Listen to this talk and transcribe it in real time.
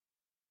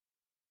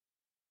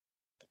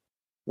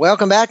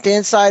Welcome back to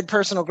Inside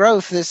Personal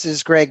Growth. This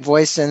is Greg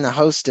Voisin, the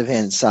host of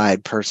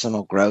Inside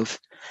Personal Growth.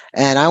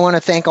 And I want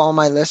to thank all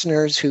my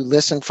listeners who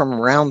listen from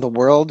around the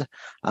world.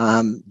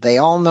 They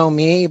all know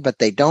me, but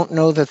they don't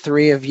know the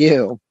three of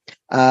you.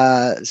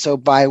 So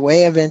by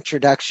way of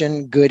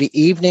introduction, good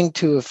evening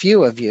to a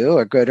few of you,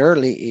 or good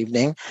early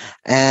evening,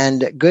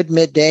 and good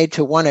midday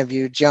to one of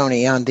you,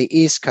 Joni, on the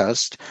East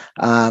Coast.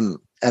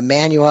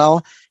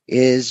 Emanuel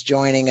is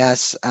joining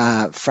us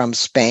from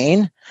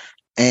Spain.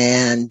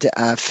 And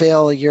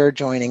Phil, you're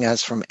joining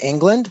us from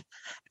England.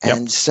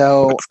 And Yep.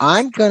 So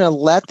I'm going to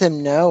let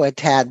them know a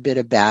tad bit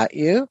about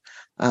you.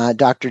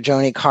 Dr.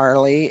 Joni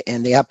Carley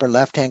in the upper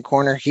left-hand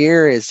corner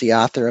here is the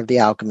author of The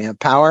Alchemy of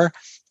Power,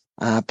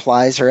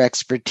 applies her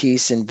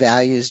expertise in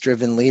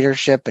values-driven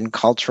leadership and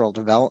cultural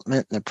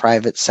development in the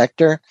private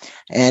sector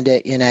and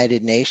at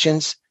United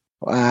Nations,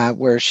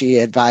 where she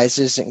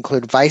advises,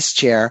 include vice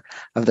chair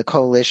of the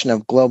Coalition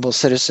of Global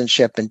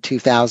Citizenship in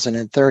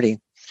 2030.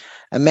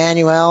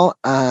 Emanuel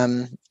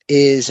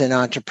is an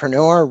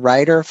entrepreneur,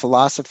 writer,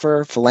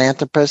 philosopher,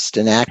 philanthropist,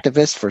 and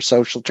activist for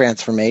social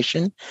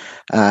transformation.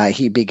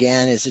 He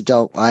began his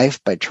adult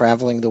life by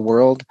traveling the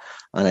world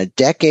on a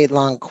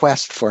decade-long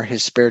quest for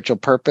his spiritual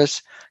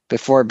purpose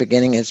before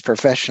beginning his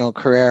professional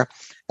career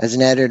as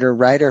an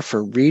editor-writer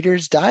for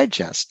Reader's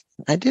Digest.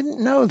 I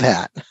didn't know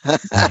that.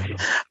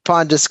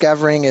 Upon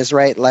discovering his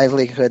right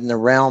livelihood in the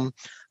realm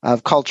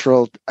of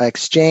cultural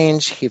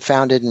exchange, he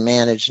founded and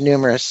managed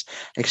numerous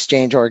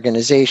exchange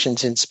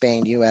organizations in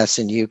Spain, US,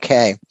 and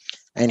UK.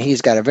 And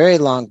he's got a very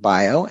long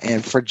bio.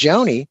 And for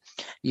Joni,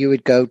 you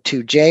would go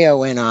to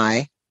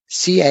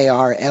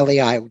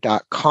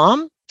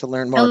JoniCarley.com to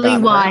learn more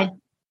about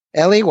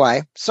her.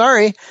 Ley.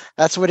 Sorry,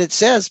 that's what it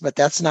says, but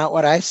that's not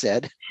what I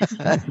said.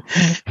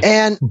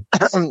 And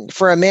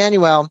for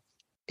Emanuel,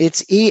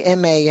 it's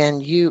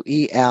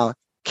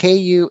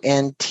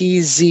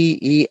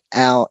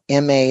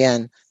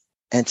EmanuelKuntzelman.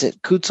 And it's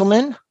at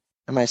Kuntzelman.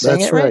 Am I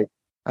saying it right?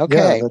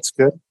 Okay. Yeah, that's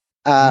good.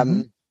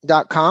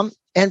 .com.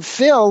 And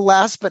Phil,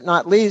 last but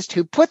not least,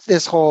 who put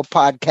this whole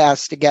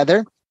podcast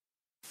together,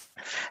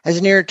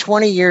 has near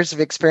 20 years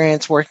of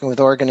experience working with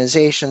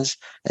organizations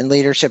and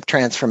leadership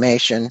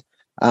transformation.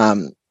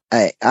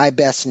 I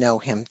best know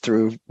him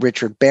through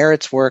Richard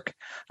Barrett's work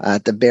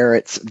at the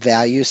Barrett's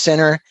Value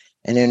Center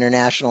and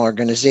international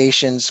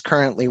organizations,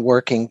 currently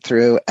working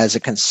through as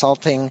a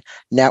consulting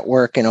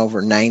network in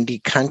over 90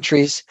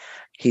 countries.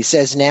 He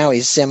says now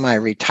he's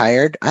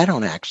semi-retired. I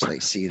don't actually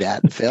see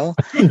that, Phil.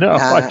 No,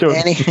 I don't.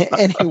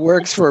 And he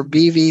works for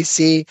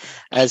BBC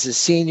as a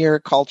senior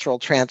cultural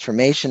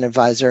transformation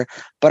advisor.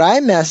 But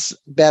I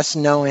best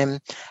know him.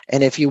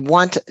 And if you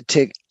want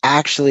to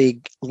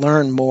actually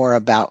learn more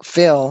about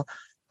Phil,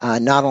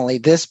 not only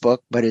this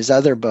book, but his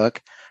other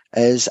book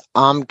is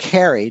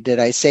Amcara. Did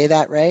I say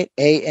that right?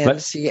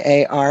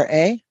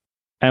 AMCARA?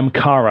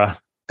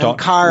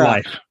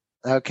 Amcara.life.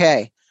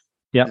 Okay.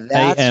 Yep,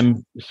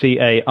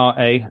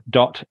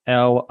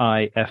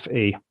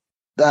 AMCARA.LIFE.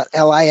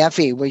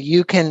 LIFE. Well,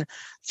 you can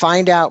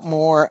find out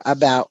more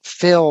about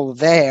Phil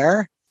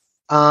there.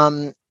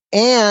 And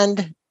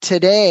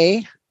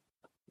today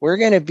we're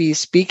going to be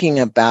speaking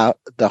about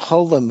the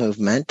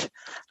Holomovement,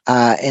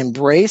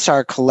 embrace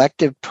our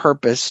collective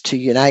purpose to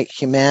unite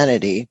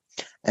humanity.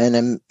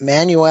 And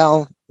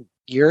Emanuel,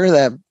 you're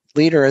the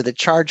leader of the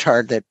charge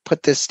hard that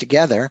put this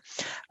together.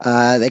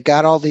 They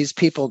got all these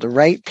people to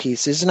write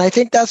pieces. And I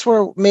think that's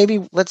where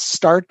maybe let's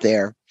start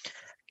there.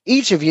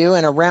 Each of you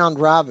in a round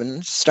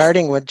robin,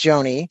 starting with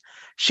Joni,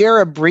 share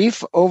a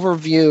brief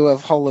overview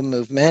of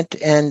Holomovement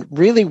and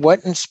really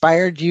what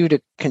inspired you to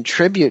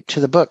contribute to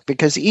the book,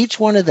 because each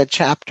one of the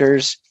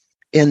chapters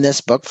in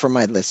this book, for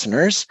my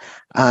listeners,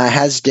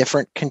 has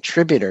different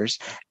contributors.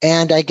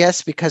 And I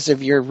guess because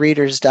of your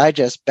Reader's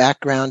Digest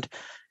background,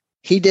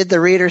 he did the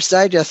Reader's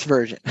Digest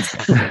version.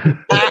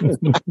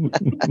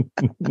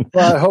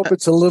 Well, I hope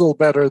it's a little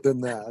better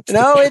than that.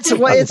 No,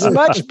 it's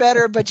much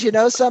better. But you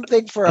know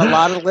something? For a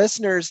lot of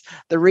listeners,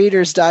 the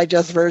Reader's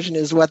Digest version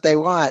is what they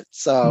want.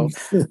 So,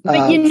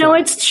 but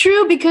it's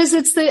true, because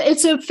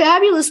it's a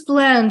fabulous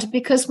blend.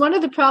 Because one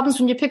of the problems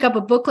when you pick up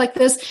a book like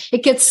this,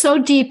 it gets so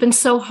deep and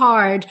so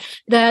hard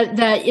that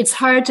it's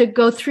hard to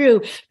go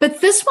through. But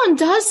this one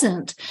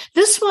doesn't.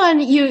 This one,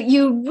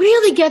 you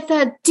really get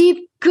that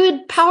deep,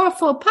 good,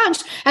 powerful punch,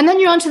 and then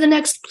you're on to the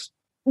next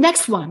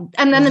one,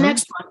 and then the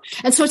next one.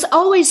 And so it's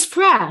always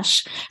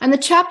fresh. And the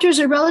chapters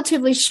are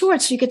relatively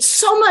short, so you get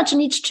so much in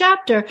each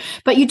chapter,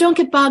 but you don't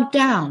get bogged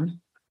down.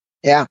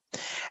 Yeah.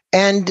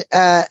 And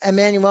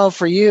Emanuel,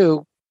 for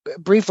you,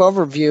 brief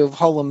overview of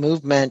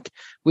Holomovement.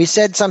 We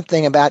said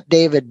something about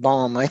David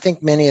Bohm. I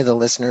think many of the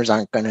listeners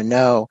aren't going to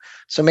know.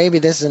 So maybe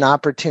this is an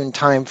opportune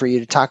time for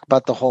you to talk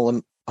about the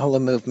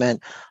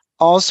Holomovement.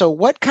 Also,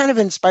 what kind of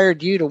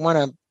inspired you to want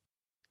to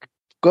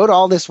go to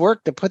all this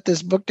work to put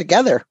this book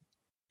together?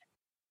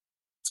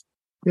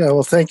 Yeah,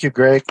 well, thank you,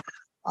 Greg.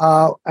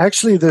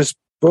 Actually, this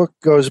book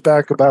goes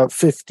back about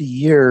 50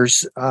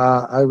 years.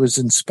 I was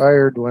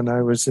inspired when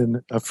I was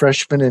a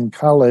freshman in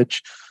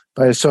college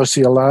by a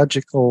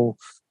sociology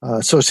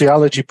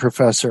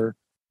professor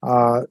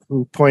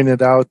who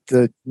pointed out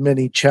the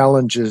many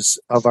challenges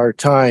of our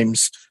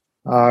times,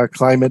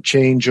 climate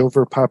change,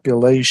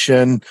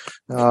 overpopulation,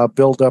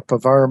 buildup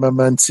of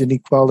armaments,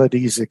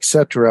 inequalities,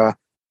 etc.,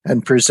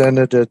 and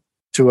presented it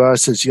to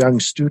us as young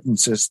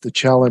students as the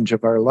challenge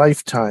of our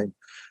lifetime.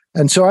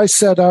 And so I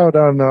set out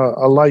on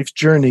a life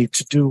journey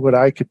to do what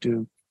I could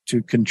do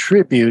to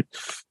contribute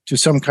to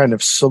some kind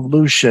of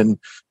solution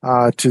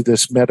to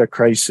this meta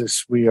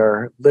crisis we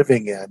are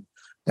living in.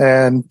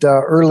 And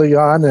early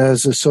on,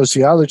 as a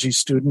sociology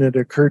student, it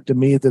occurred to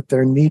me that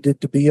there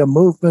needed to be a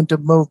movement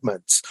of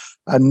movements,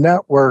 a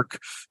network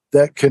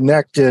that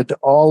connected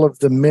all of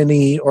the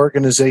many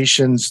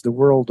organizations the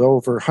world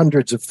over,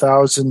 hundreds of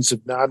thousands of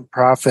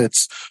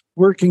nonprofits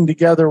working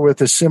together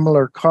with a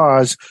similar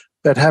cause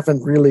that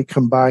haven't really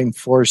combined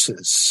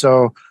forces.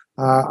 So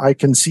I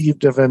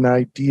conceived of an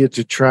idea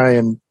to try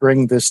and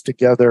bring this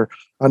together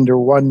under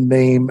one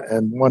name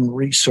and one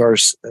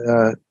resource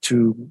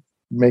to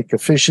make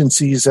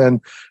efficiencies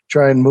and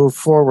try and move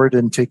forward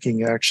in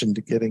taking action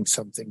to getting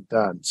something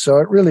done. So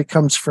it really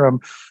comes from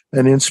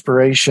an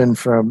inspiration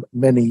from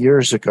many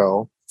years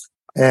ago,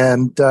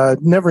 and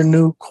never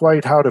knew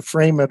quite how to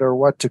frame it or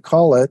what to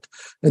call it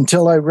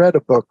until I read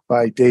a book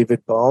by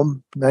David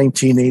Bohm.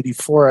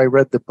 1984, I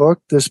read the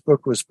book. This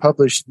book was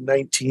published in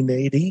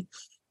 1980.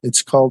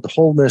 It's called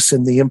Wholeness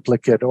in the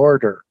Implicate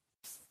Order.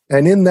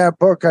 And in that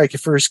book, I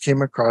first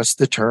came across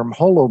the term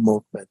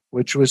Holomovement,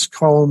 which was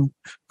coined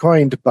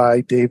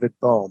by David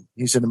Bohm.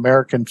 He's an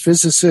American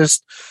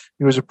physicist.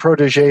 He was a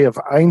protege of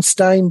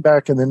Einstein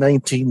back in the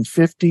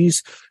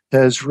 1950s,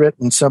 has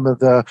written some of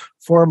the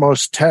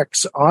foremost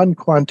texts on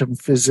quantum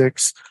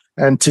physics.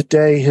 And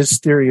today, his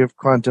theory of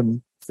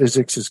quantum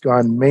physics has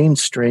gone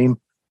mainstream.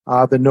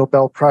 The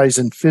Nobel Prize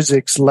in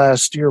Physics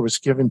last year was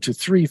given to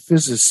 3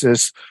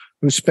 physicists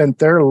who spent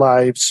their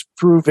lives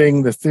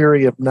proving the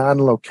theory of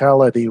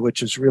non-locality,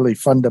 which is really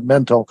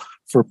fundamental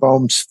for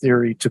Bohm's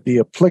theory to be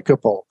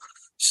applicable.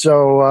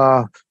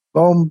 So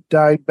Bohm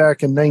died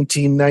back in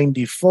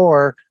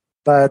 1994,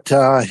 but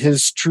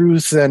his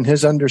truth and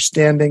his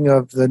understanding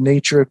of the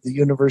nature of the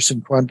universe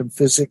in quantum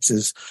physics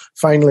is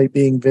finally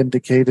being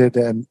vindicated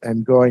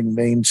and going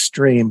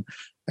mainstream.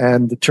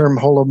 And the term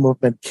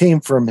Holomovement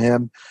came from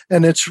him,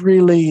 and it's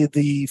really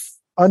the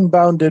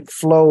unbounded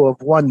flow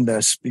of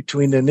oneness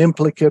between an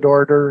implicate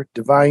order,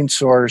 divine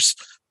source,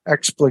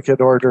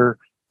 explicate order,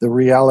 the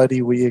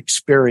reality we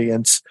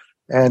experience.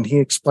 And he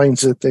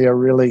explains that they are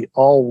really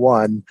all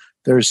one.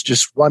 There's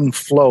just one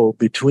flow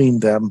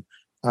between them,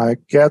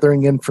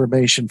 gathering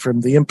information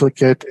from the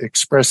implicate,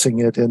 expressing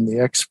it in the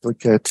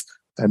explicate,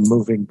 and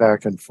moving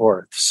back and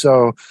forth.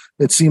 So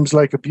it seems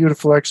like a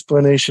beautiful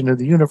explanation of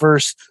the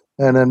universe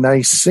and a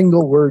nice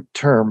single word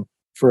term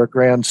for a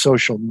grand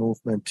social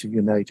movement to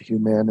unite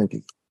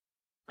humanity.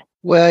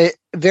 Well,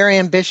 very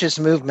ambitious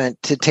movement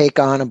to take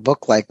on a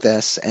book like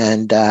this.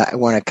 And I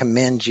want to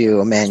commend you,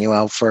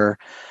 Emanuel, for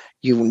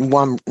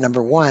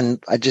number one,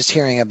 just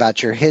hearing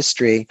about your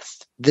history.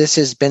 This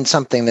has been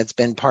something that's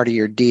been part of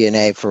your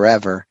DNA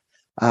forever.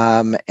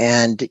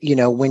 And, you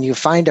know, when you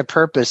find a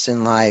purpose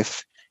in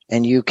life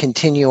and you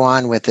continue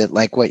on with it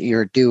like what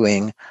you're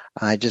doing,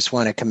 I just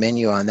want to commend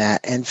you on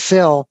that. And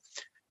Phil,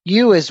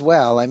 you as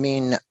well. I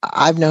mean,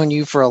 I've known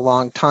you for a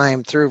long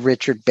time through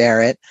Richard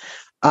Barrett.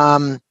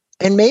 And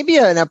maybe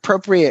an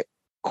appropriate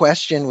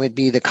question would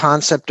be the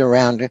concept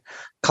around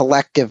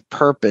collective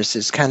purpose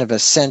is kind of a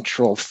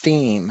central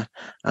theme.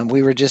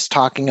 We were just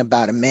talking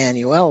about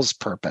Emanuel's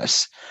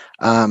purpose.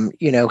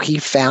 You know, he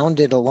found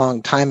it a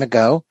long time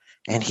ago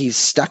and he's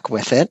stuck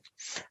with it.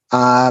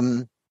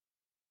 And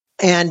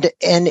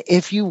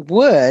if you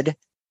would,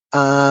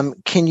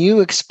 can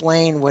you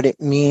explain what it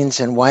means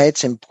and why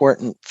it's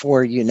important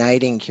for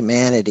uniting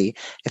humanity?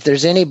 If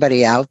there's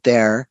anybody out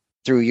there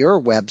through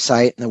your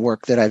website and the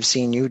work that I've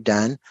seen you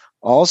done,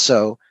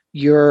 also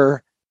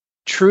your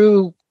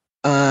true,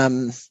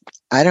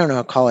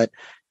 call it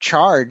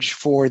charge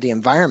for the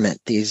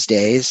environment these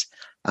days,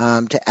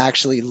 to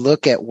actually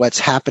look at what's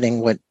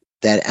happening, what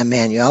that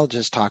Emanuel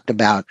just talked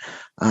about,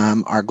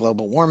 our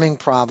global warming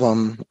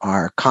problem,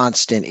 our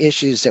constant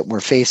issues that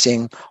we're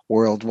facing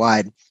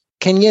worldwide.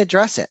 Can you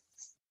address it?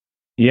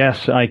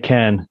 Yes, I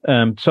can.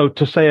 So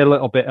to say a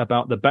little bit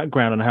about the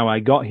background and how I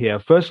got here,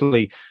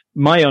 firstly,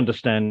 my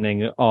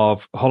understanding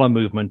of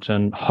Holomovement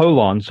and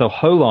holon. So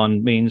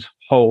holon means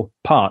whole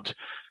part.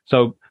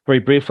 So very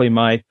briefly,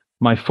 my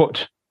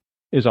foot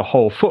is a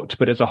whole foot,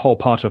 but it's a whole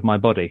part of my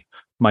body.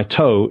 My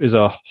toe is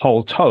a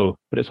whole toe,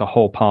 but it's a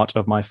whole part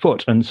of my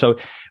foot. And so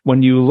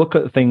when you look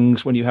at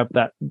things, when you have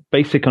that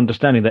basic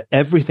understanding that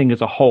everything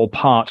is a whole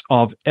part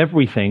of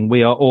everything,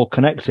 we are all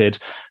connected.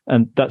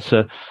 And that's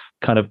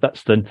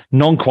the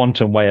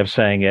non-quantum way of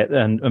saying it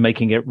and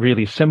making it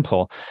really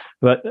simple.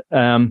 But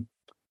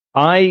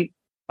I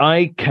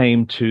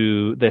came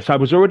to this. I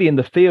was already in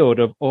the field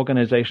of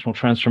organizational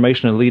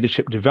transformation and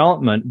leadership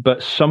development, but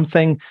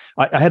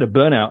I had a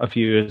burnout a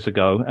few years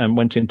ago and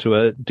went into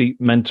a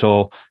deep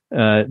mental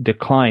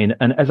decline.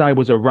 And as I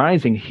was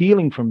arising,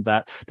 healing from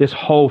that, this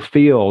whole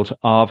field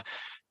of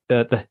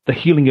the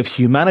healing of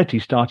humanity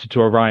started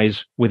to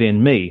arise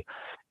within me.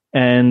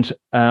 And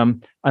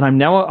I'm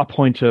now at a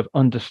point of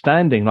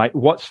understanding, like,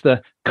 what's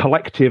the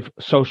collective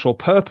social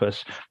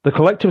purpose? The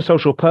collective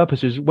social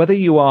purpose is whether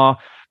you are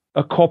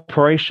a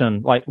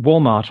corporation like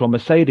Walmart or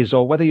Mercedes,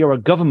 or whether you're a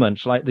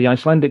government like the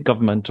Icelandic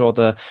government or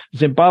the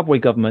Zimbabwe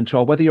government,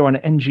 or whether you're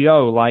an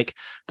NGO like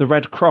the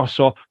Red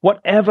Cross, or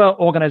whatever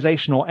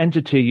organization or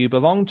entity you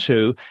belong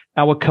to,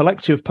 our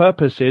collective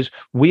purpose is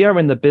we are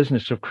in the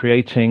business of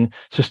creating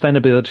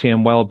sustainability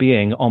and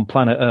well-being on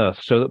planet Earth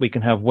so that we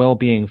can have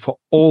well-being for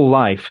all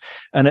life.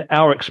 And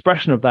our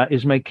expression of that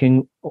is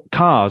making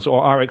cars,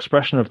 or our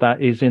expression of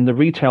that is in the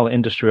retail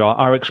industry, or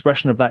our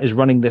expression of that is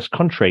running this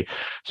country.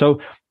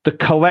 So the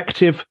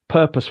collective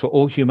purpose for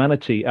all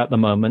humanity at the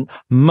moment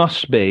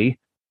must be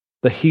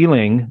the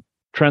healing,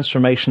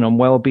 transformation, and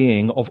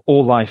well-being of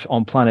all life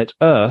on planet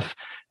Earth.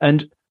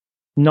 And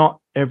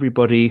not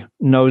everybody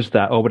knows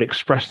that or would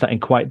express that in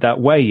quite that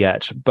way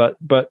yet. But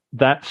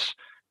that's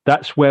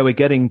where we're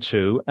getting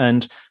to.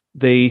 And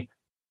the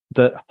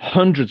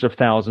hundreds of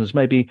thousands,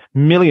 maybe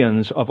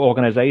millions of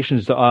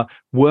organizations that are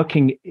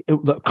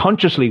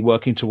consciously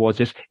working towards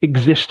this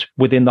exist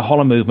within the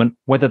Holomovement,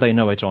 whether they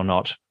know it or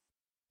not.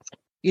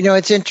 You know,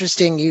 it's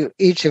interesting,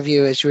 each of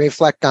you, as you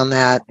reflect on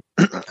that.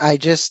 I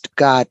just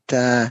got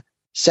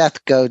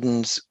Seth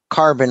Godin's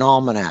Carbon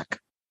Almanac,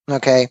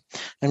 okay?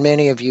 And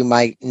many of you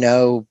might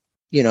know,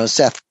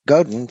 Seth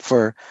Godin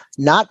for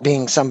not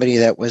being somebody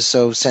that was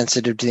so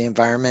sensitive to the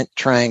environment,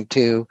 trying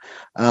to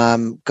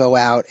go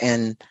out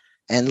and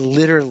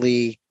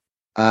literally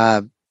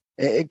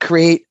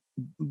create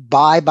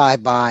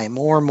buy,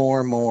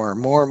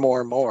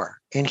 more.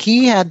 And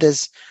he had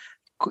this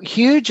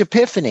huge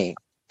epiphany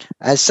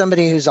as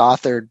somebody who's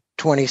authored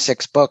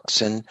 26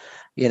 books and,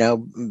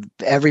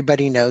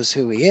 everybody knows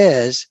who he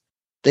is,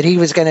 that he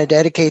was going to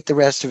dedicate the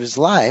rest of his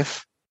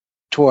life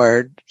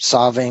toward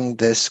solving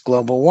this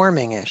global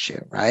warming issue,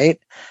 right?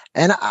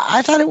 And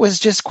I thought it was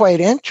just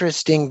quite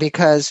interesting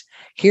because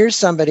here's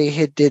somebody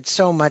who did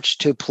so much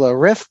to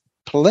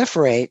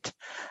proliferate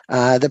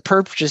the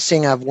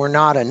purchasing of we're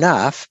not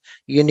enough,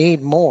 you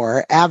need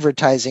more,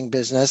 advertising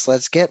business,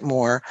 let's get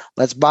more,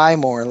 let's buy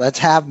more, let's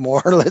have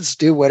more, let's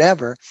do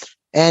whatever.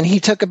 And he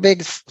took a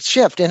big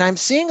shift. And I'm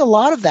seeing a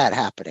lot of that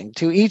happening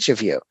to each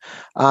of you.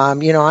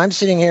 I'm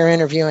sitting here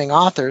interviewing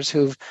authors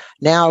who've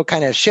now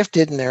kind of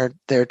shifted, and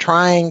they're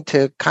trying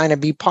to kind of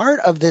be part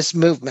of this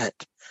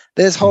movement,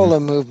 this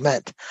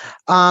Holomovement.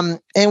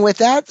 And with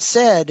that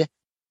said,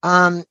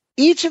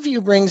 each of you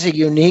brings a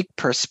unique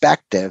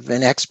perspective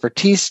and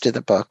expertise to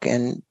the book.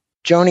 And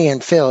Joni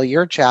and Phil,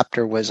 your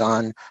chapter was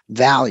on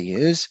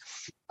values.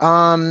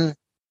 And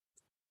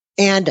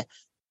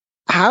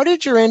how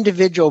did your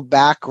individual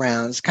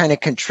backgrounds kind of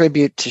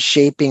contribute to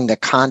shaping the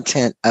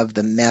content of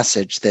the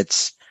message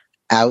that's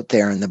out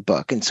there in the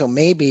book? And so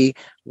maybe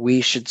we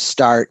should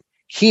start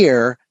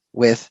here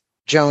with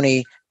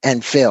Joni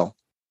and Phil.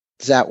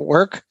 Does that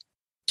work?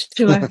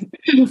 Sure.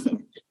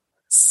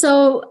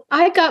 So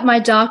I got my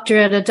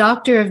doctorate, a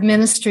doctor of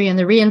ministry in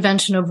the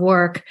reinvention of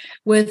work,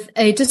 with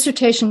a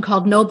dissertation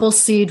called Noble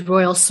Seed,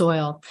 Royal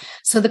Soil.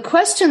 So the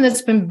question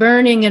that's been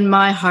burning in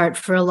my heart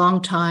for a long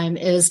time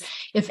is,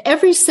 if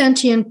every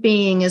sentient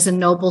being is a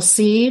noble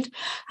seed,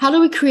 how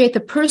do we create the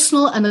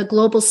personal and the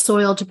global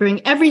soil to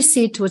bring every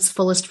seed to its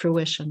fullest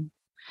fruition?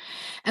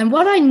 And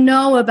what I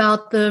know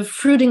about the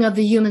fruiting of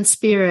the human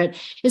spirit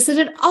is that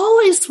it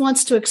always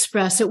wants to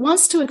express, it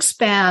wants to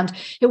expand,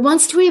 it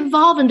wants to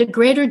evolve into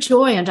greater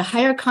joy, into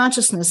higher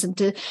consciousness,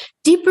 into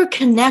deeper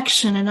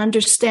connection and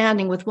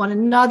understanding with one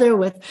another,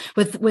 with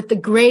the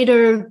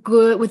greater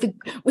good,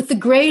 with the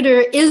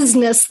greater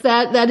isness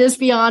that is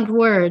beyond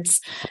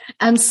words.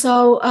 And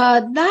so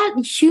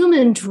that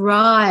human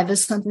drive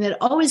is something that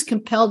always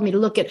compelled me to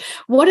look at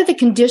what are the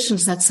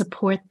conditions that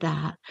support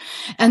that.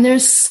 And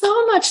there's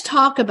so much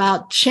talk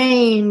about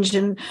change,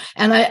 and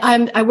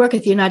I work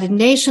at the United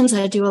Nations.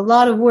 I do a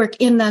lot of work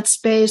in that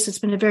space. It's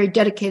been a very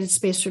dedicated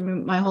space for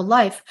me my whole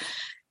life.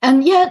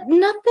 And yet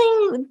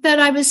nothing that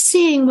I was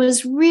seeing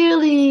was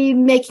really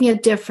making a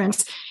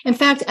difference. In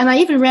fact, and I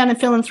even ran a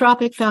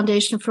philanthropic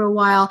foundation for a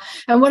while.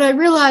 And what I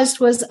realized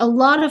was a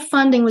lot of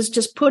funding was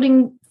just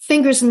putting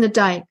fingers in the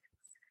dike.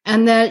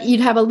 And that you'd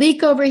have a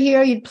leak over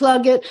here, you'd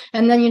plug it,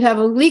 and then you'd have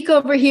a leak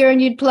over here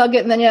and you'd plug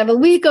it, and then you'd have a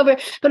leak over.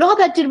 But all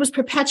that did was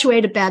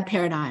perpetuate a bad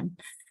paradigm.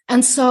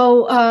 And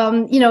so,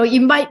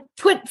 you might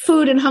put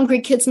food in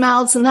hungry kids'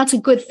 mouths, and that's a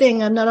good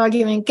thing. I'm not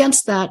arguing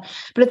against that.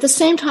 But at the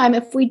same time,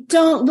 if we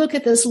don't look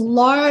at this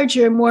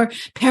larger, more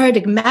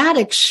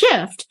paradigmatic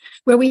shift,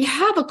 where we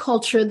have a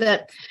culture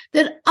that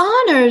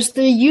honors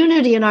the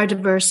unity in our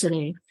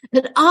diversity,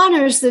 that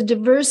honors the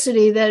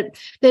diversity, that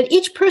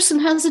each person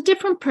has a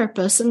different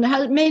purpose and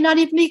may not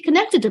even be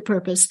connected to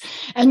purpose.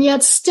 And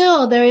yet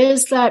still there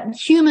is that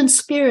human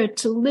spirit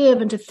to live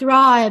and to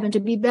thrive and to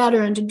be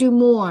better and to do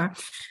more.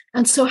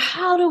 And so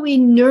how do we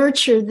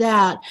nurture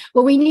that?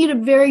 Well, we need a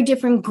very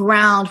different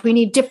ground. We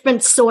need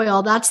different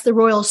soil. That's the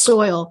royal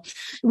soil.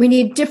 We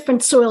need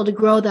different soil to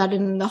grow that.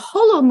 In the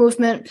holo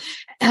movement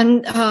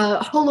and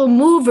holo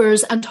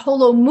movers and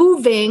holo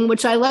moving,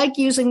 which I like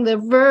using the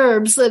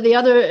verbs,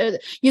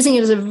 using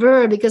it as a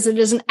verb because it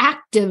is an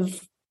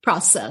active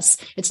process.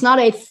 It's not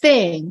a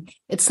thing.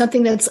 It's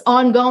something that's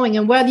ongoing.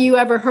 And whether you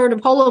ever heard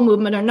of holo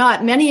movement or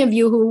not, many of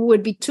you who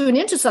would be tuned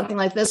into something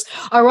like this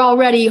are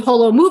already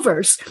holo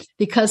movers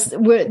because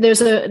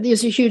there's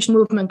a huge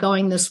movement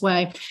going this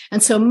way.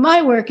 And so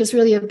my work is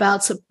really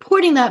about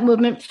supporting that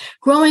movement,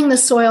 growing the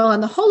soil,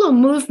 and the holo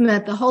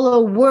movement, the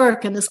holo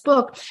work, and this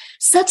book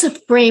sets a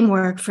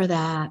framework for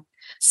that.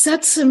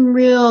 Set some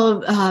real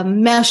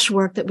mesh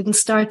work that we can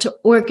start to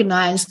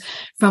organize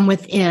from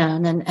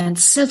within and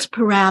sets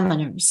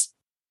parameters.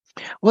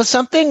 Well,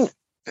 something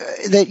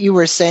that you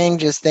were saying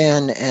just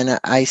then, and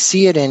I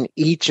see it in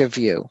each of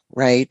you,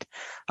 right?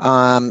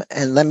 And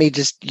let me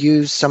just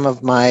use some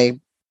of my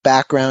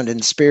background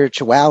in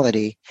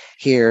spirituality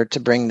here to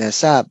bring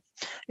this up,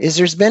 is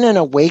there's been an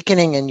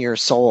awakening in your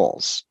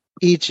souls,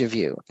 each of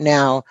you.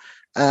 Now,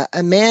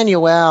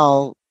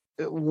 Emanuel,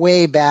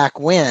 way back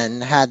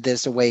when, had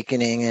this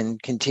awakening and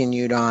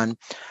continued on.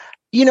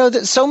 You know,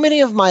 that so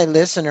many of my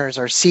listeners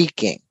are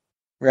seeking,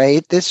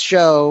 right? This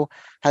show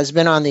has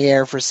been on the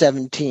air for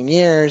 17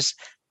 years,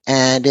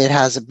 and it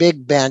has a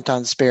big bent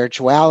on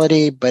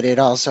spirituality, but it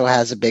also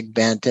has a big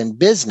bent in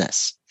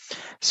business.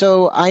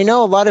 So I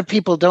know a lot of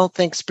people don't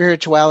think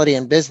spirituality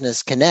and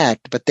business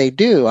connect, but they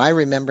do. I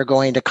remember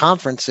going to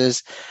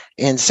conferences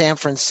in San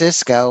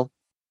Francisco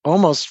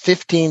almost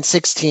 15,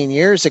 16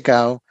 years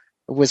ago.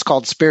 It was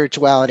called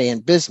Spirituality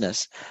and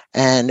Business.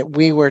 And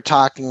we were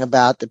talking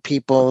about the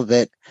people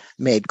that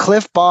made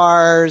Cliff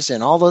Bars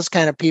and all those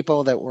kind of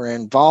people that were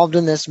involved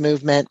in this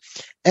movement.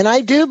 And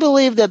I do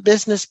believe that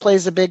business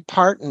plays a big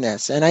part in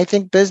this. And I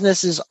think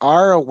businesses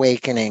are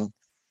awakening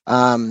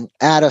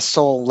at a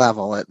soul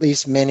level, at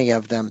least many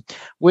of them.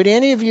 Would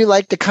any of you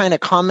like to kind of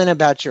comment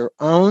about your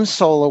own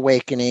soul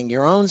awakening,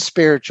 your own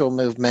spiritual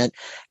movement,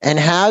 and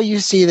how you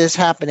see this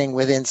happening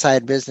with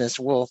Inside Business?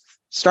 We'll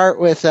start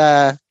with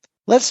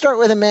let's start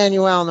with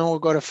Emanuel, and then we'll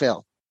go to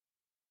Phil.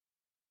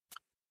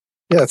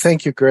 Yeah,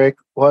 thank you, Greg.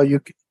 Well,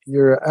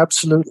 you're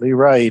absolutely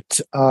right.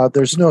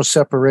 There's no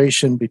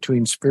separation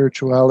between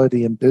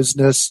spirituality and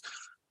business,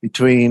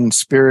 between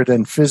spirit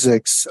and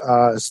physics.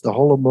 As the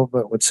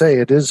Holomovement would say,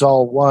 it is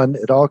all one.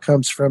 It all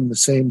comes from the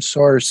same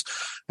source,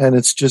 and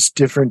it's just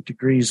different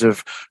degrees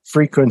of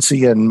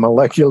frequency and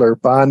molecular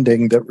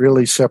bonding that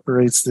really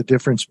separates the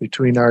difference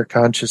between our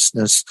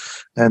consciousness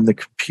and the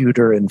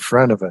computer in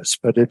front of us.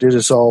 But it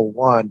is all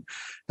one.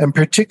 And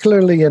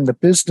particularly in the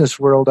business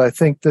world, I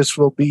think this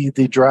will be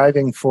the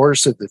driving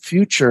force of the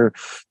future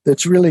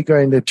that's really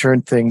going to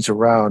turn things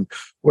around,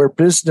 where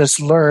business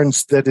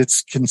learns that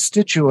its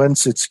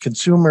constituents, its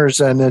consumers,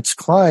 and its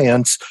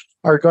clients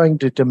are going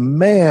to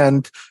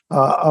demand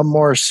a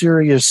more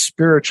serious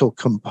spiritual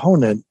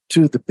component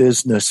to the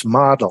business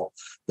model,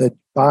 that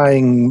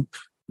buying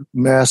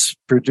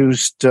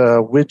mass-produced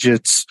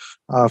widgets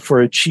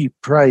for a cheap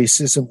price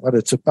isn't what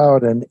it's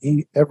about. And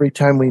every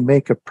time we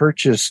make a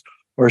purchase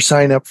or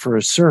sign up for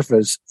a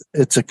service,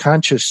 it's a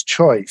conscious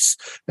choice.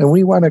 And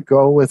we want to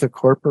go with a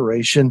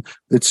corporation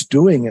that's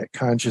doing it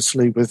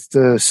consciously, with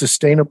the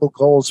sustainable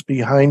goals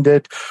behind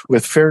it,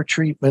 with fair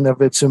treatment of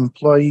its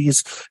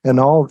employees, and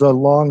all the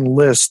long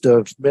list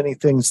of many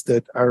things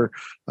that are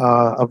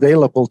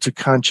available to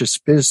conscious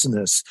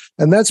business.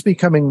 And that's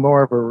becoming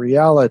more of a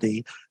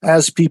reality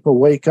as people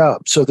wake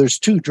up. So there's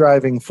two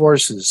driving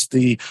forces: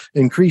 the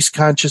increased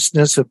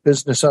consciousness of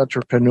business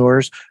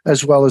entrepreneurs,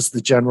 as well as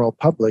the general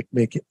public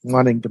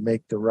wanting to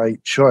make the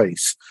right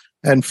choice.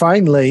 And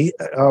finally,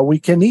 we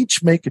can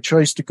each make a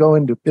choice to go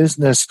into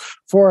business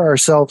for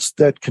ourselves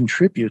that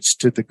contributes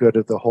to the good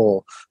of the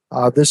whole.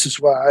 This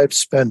is why I've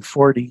spent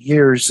 40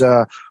 years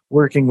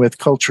working with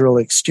cultural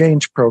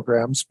exchange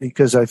programs,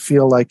 because I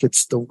feel like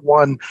it's the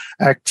one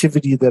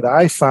activity that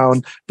I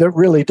found that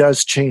really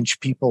does change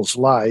people's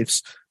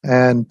lives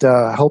and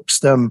helps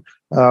them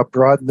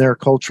broaden their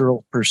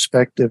cultural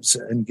perspectives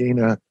and gain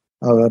a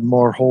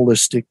more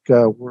holistic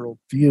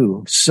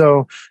worldview.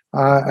 So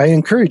I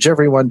encourage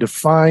everyone to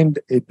find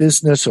a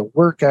business, a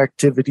work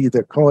activity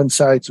that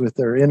coincides with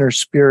their inner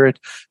spirit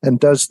and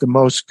does the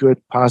most good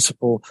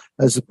possible.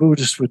 As the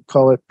Buddhists would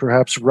call it,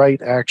 perhaps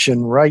right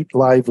action, right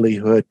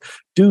livelihood.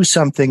 Do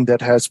something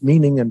that has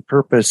meaning and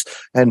purpose,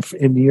 and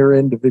in your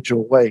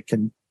individual way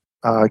can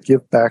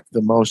give back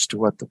the most to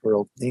what the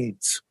world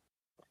needs.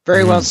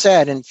 Very well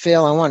said. And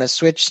Phil, I want to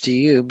switch to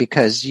you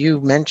because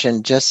you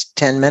mentioned just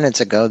 10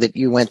 minutes ago that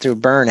you went through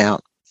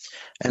burnout.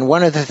 And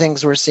one of the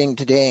things we're seeing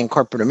today in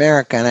corporate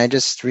America, and I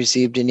just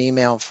received an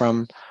email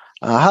from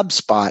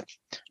HubSpot,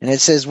 and it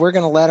says we're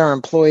going to let our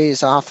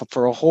employees off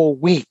for a whole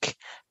week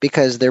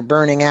because they're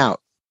burning out.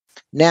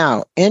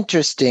 Now,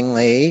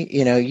 interestingly,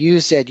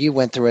 you said you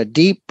went through a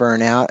deep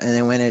burnout and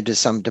then went into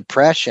some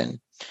depression.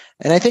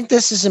 And I think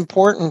this is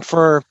important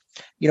for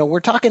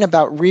we're talking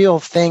about real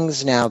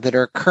things now that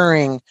are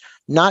occurring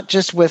not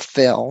just with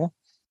Phil,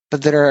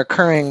 but that are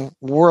occurring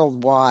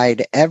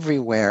worldwide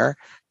everywhere,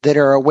 that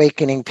are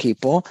awakening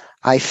people.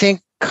 I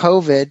think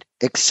COVID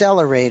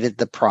accelerated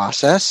the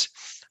process.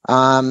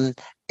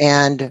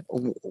 And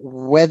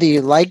whether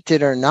you liked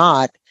it or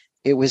not,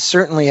 it was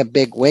certainly a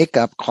big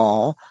wake-up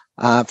call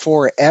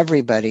for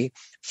everybody.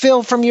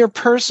 Phil, from your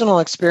personal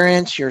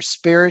experience, your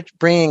spirit,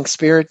 bringing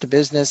spirit to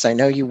business, I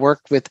know you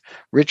worked with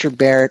Richard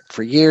Barrett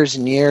for years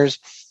and years.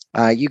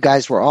 You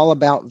guys were all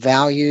about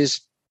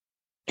values,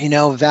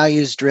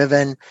 values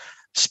driven.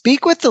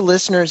 Speak with the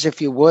listeners, if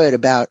you would,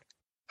 about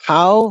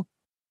how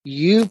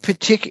you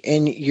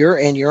in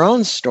your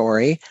own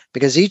story,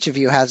 because each of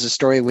you has a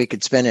story we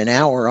could spend an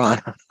hour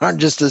on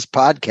just this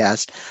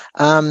podcast,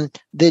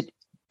 that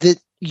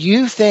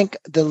you think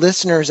the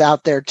listeners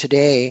out there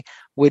today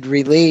would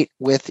relate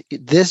with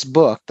this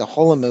book, The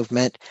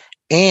Holomovement,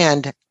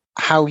 and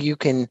how you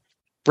can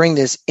bring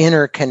this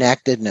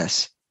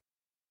interconnectedness.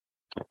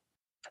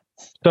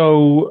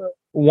 So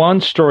one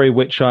story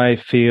which I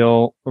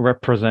feel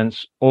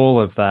represents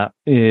all of that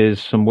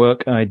is some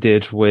work I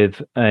did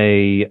with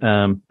a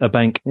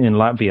bank in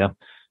Latvia.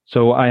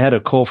 So I had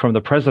a call from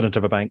the president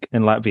of a bank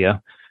in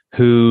Latvia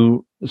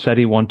who said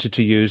he wanted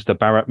to use the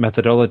Barrett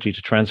methodology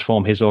to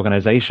transform his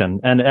organization.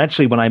 And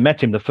actually, when I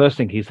met him, the first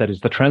thing he said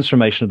is the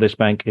transformation of this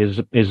bank is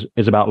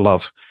about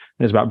love.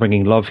 It's about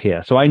bringing love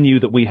here. So I knew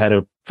that we had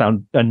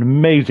an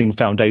amazing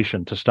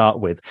foundation to start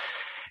with.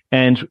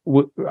 And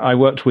I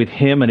worked with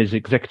him and his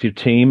executive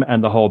team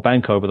and the whole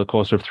bank over the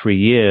course of 3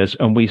 years,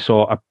 and we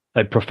saw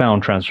a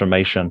profound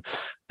transformation.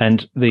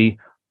 And the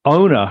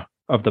owner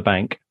of the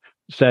bank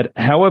said,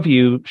 how have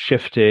you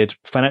shifted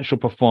financial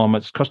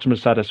performance, customer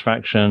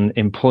satisfaction,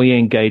 employee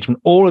engagement,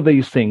 all of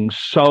these things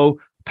so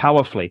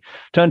powerfully?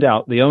 Turned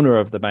out the owner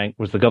of the bank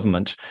was the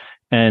government.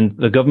 And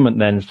the government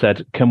then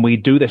said, can we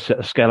do this at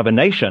the scale of a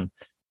nation?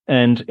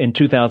 And in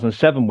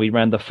 2007, we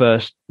ran the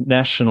first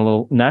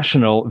national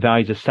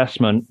values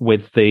assessment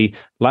with the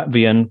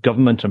Latvian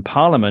government and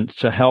parliament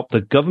to help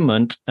the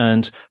government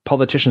and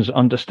politicians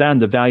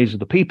understand the values of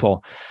the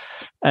people.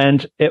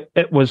 And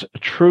it was a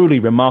truly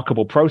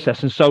remarkable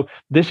process. And so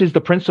this is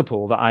the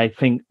principle that I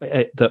think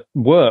that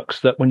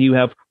works, that when you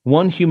have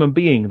one human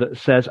being that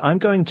says, I'm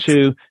going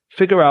to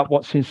figure out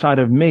what's inside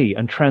of me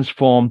and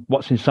transform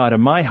what's inside of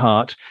my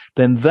heart,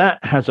 then that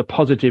has a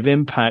positive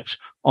impact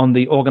on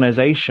the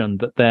organization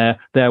that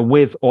they're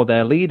with or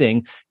they're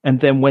leading.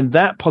 And then when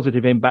that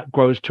positive impact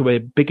grows to a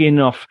big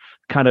enough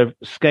kind of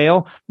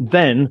scale,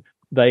 then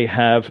they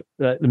have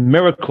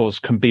miracles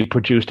can be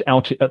produced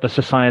out at the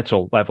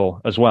societal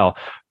level as well.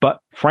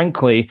 But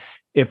frankly,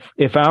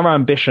 if our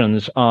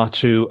ambitions are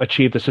to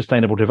achieve the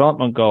Sustainable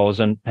Development Goals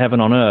and heaven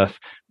on earth,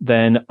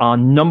 then our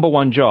number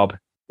one job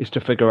is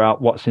to figure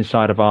out what's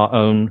inside of our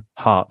own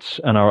hearts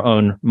and our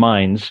own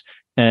minds,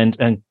 and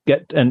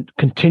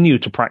continue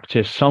to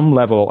practice some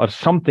level of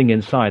something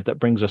inside that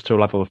brings us to a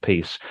level of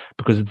peace,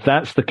 because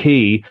that's the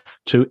key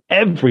to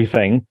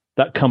everything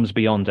that comes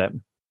beyond it.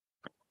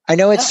 I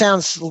know it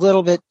sounds a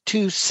little bit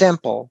too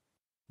simple,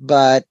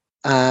 but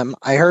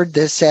I heard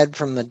this said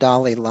from the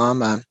Dalai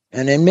Lama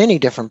and in many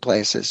different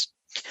places.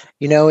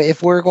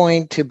 If we're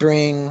going to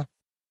bring,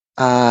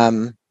 how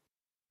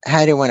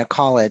do you want to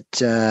call it,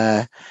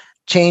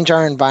 change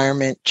our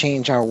environment,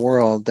 change our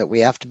world, that we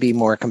have to be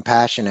more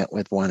compassionate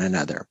with one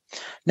another.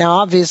 Now,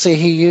 obviously,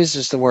 he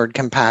uses the word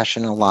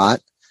compassion a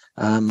lot.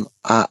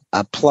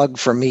 A plug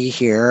for me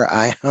here.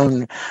 I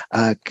own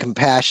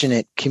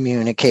Compassionate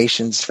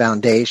Communications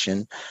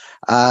Foundation.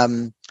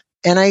 And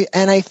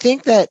I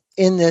think that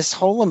in this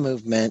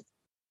Holomovement,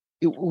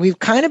 we've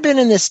kind of been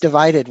in this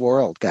divided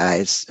world,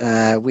 guys.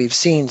 We've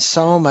seen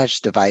so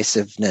much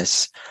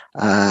divisiveness,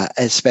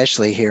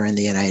 especially here in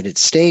the United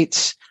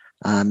States.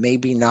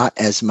 Maybe not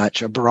as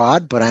much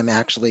abroad, but I'm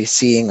actually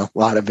seeing a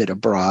lot of it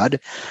abroad.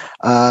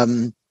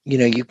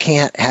 You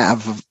can't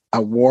have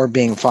a war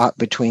being fought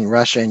between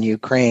Russia and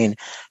Ukraine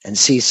and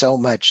see so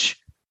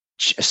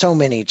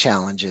many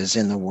challenges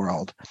in the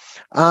world.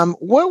 How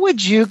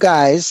would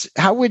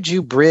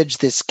you bridge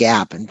this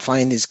gap and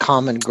find these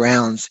common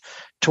grounds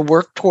to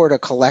work toward a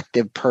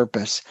collective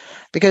purpose?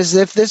 Because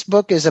if this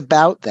book is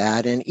about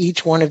that, and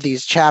each one of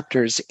these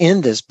chapters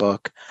in this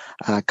book,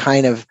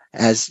 kind of,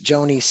 as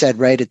Joni said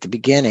right at the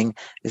beginning,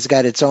 has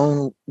got its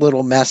own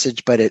little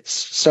message, but it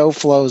so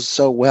flows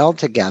so well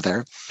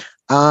together.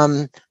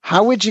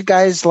 How would you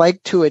guys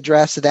like to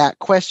address that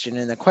question?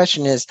 And the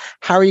question is,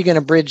 how are you going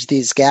to bridge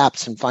these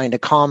gaps and find a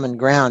common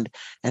ground?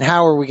 And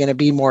how are we going to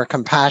be more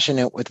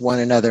compassionate with one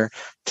another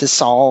to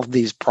solve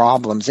these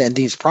problems? And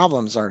these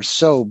problems are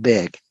so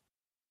big.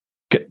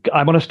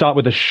 I want to start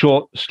with a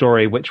short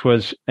story, which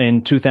was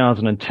in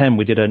 2010,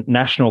 we did a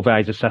national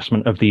values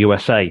assessment of the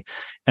USA.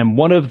 And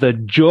one of the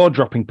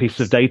jaw-dropping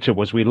pieces of data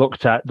was we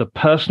looked at the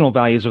personal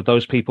values of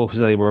those people who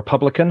said they were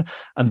Republican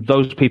and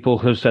those people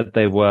who said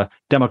they were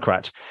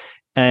Democrat.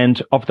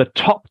 And of the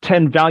top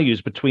 10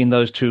 values between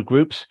those two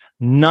groups,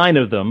 9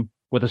 of them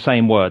were the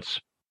same words.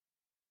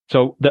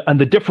 So,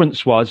 the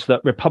difference was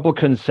that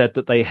Republicans said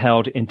that they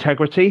held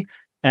integrity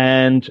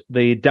and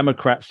the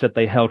Democrats said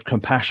they held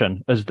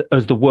compassion as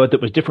the word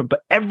that was different,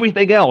 but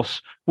everything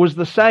else was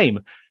the same.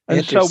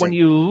 And so when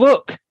you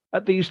look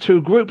at these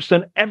two groups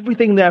and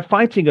everything they're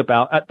fighting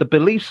about at the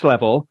beliefs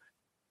level,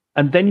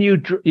 and then you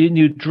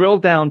drill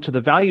down to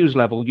the values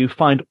level, you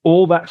find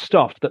all that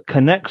stuff that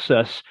connects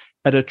us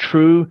at a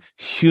true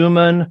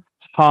human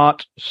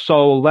heart,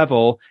 soul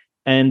level.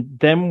 And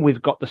then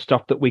we've got the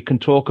stuff that we can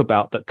talk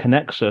about that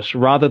connects us,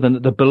 rather than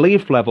at the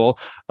belief level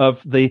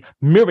of the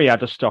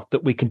myriad of stuff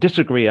that we can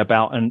disagree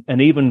about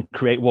and even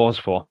create wars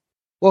for.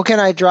 Well, can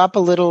I drop a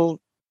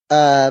little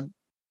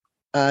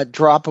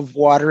drop of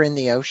water in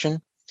the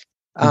ocean?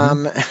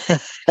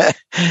 Mm-hmm.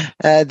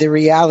 The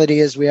reality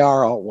is we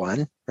are all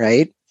one,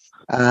 right?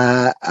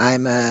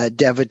 I'm a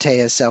devotee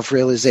of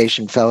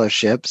Self-Realization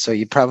Fellowship, so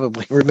you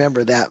probably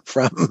remember that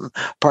from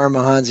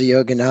Paramahansa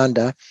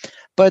Yogananda.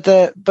 But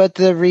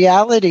the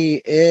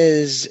reality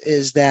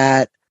is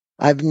that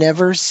I've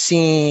never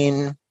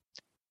seen,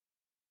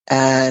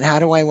 and how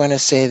do I want to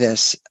say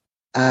this,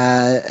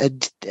 a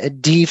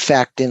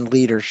defect in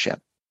leadership.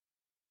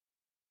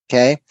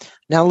 Okay.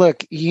 Now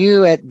look,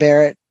 you at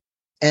Barrett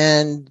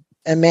and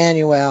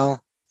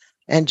Emanuel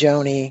and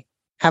Joni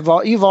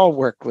you've all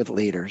worked with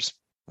leaders,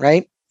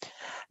 right?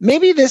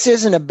 Maybe this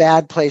isn't a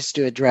bad place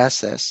to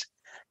address this,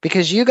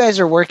 because you guys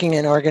are working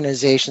in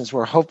organizations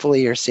where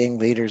hopefully you're seeing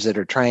leaders that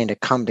are trying to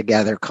come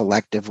together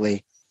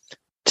collectively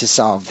to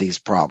solve these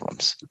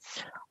problems.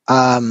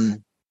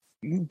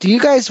 Do you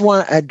guys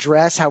want to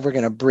address how we're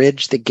going to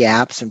bridge the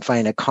gaps and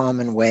find a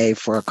common way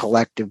for a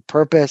collective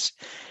purpose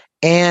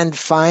and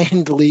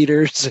find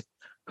leaders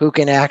who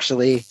can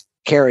actually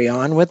carry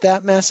on with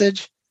that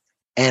message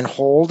and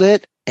hold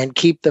it and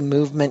keep the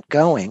movement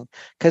going?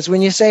 Because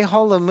when you say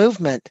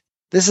Holomovement,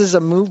 this is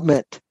a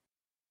movement.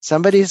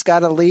 Somebody's got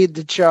to lead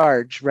the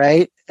charge,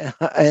 right?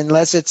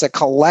 Unless it's a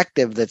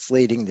collective that's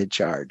leading the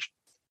charge.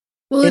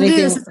 Well, it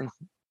is.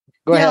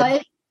 Go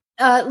ahead.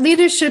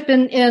 Leadership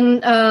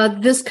in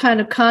this kind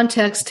of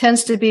context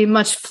tends to be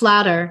much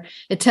flatter.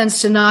 It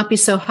tends to not be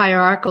so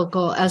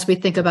hierarchical as we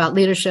think about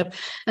leadership.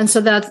 And so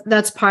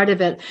that's part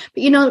of it.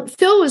 But,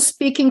 Phil was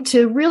speaking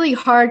to really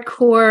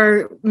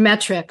hardcore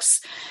metrics.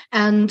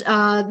 And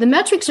the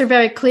metrics are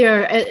very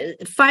clear.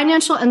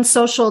 Financial and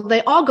social,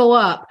 they all go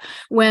up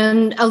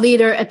when a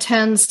leader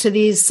attends to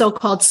these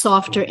so-called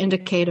softer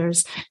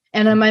indicators.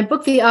 And in my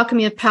book, The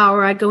Alchemy of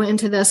Power, I go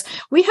into this.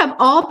 We have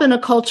all been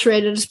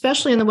acculturated,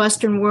 especially in the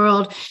Western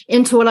world,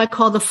 into what I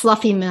call the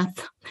fluffy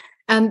myth.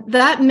 And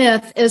that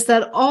myth is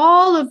that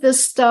all of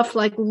this stuff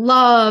like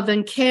love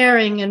and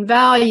caring and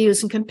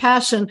values and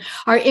compassion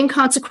are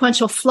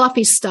inconsequential,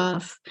 fluffy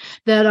stuff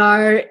that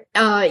are,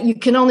 you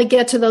can only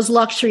get to those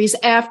luxuries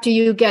after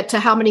you get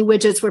to how many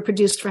widgets were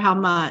produced for how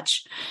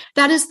much.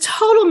 That is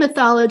total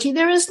mythology.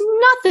 There is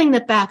nothing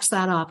that backs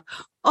that up.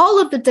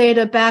 All of the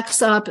data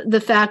backs up the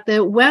fact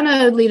that when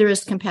a leader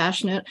is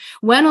compassionate,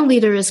 when a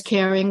leader is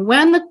caring,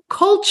 when the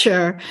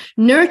culture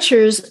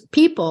nurtures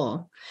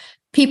people,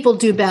 people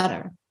do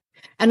better.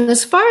 And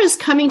as far as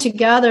coming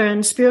together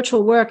in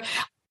spiritual work,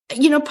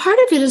 part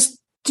of it is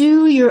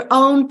do your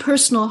own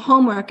personal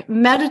homework,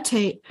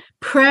 meditate,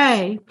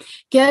 pray,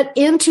 get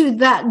into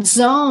that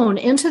zone,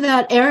 into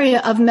that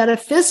area of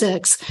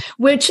metaphysics,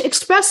 which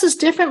expresses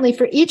differently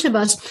for each of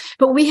us.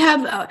 But we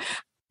have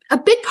a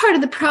big part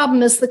of the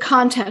problem is the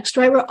context,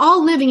 right? We're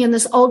all living in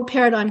this old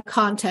paradigm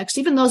context,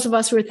 even those of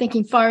us who are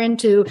thinking far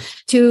into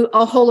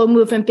a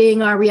Holomovement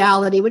being our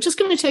reality, which is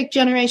going to take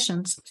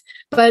generations.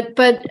 But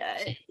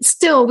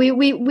still,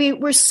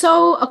 we're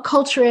so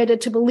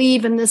acculturated to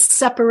believe in this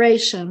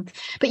separation.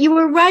 But you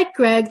were right,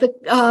 Greg.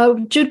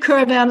 Jude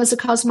Currivan, as a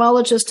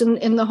cosmologist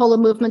in the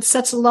Holomovement,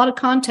 sets a lot of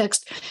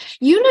context.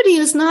 Unity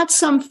is not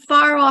some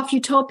far-off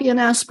utopian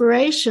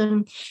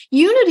aspiration.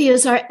 Unity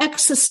is our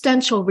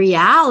existential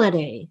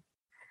reality.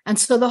 And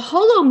so the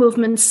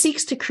Holomovement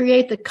seeks to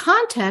create the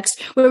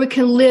context where we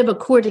can live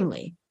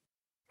accordingly.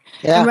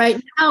 Yeah. And right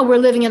now we're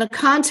living in a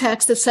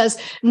context that says,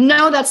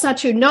 no, that's not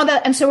true. No,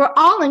 that, and so we're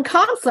all in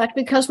conflict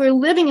because we're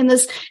living in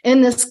this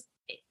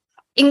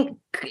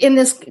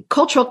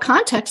cultural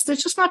context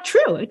that's just not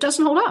true. It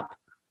doesn't hold up.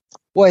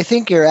 Well, I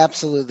think you're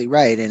absolutely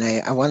right. And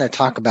I want to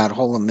talk about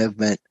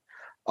Holomovement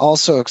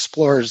also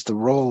explores the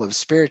role of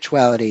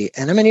spirituality.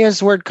 And I'm going to use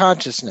the word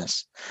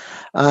consciousness.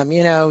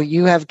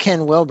 You have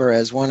Ken Wilber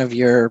as one of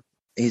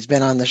he's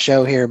been on the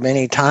show here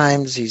many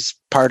times. He's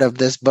part of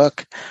this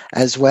book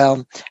as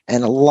well,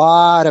 and a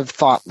lot of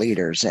thought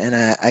leaders.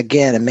 And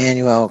again,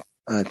 Emanuel,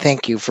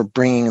 thank you for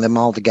bringing them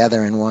all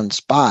together in one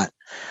spot.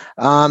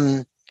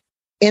 In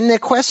the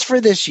quest for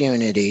this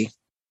unity,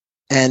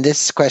 and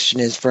this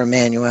question is for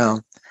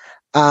Emanuel,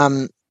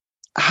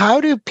 how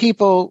do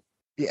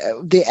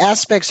the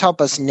aspects help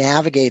us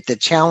navigate the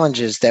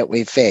challenges that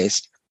we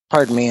face?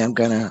 Pardon me, I'm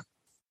going to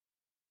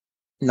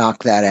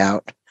knock that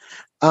out.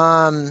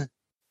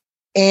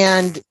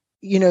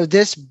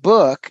 This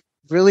book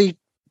really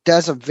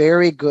does a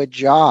very good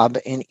job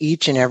in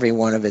each and every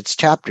one of its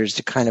chapters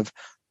to kind of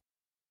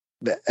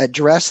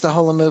address the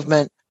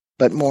Holomovement,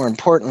 but more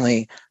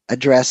importantly,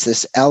 address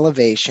this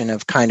elevation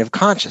of kind of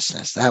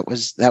consciousness. That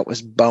was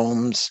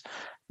Bohm's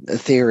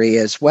theory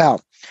as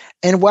well.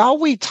 And while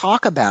we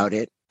talk about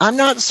it, I'm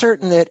not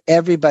certain that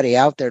everybody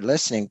out there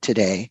listening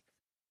today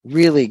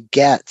really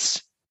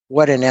gets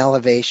what an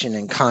elevation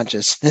in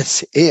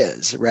consciousness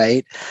is,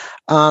 right?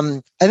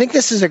 I think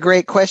this is a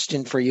great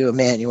question for you,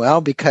 Emanuel,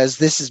 because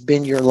this has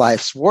been your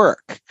life's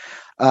work.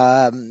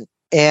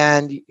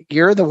 And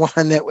you're the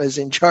one that was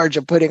in charge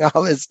of putting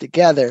all this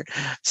together.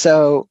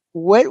 So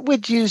what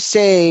would you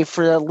say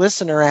for a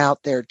listener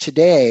out there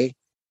today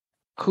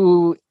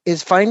who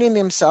is finding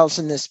themselves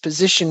in this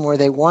position where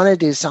they want to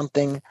do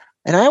something?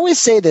 And I always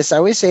say this, I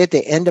always say at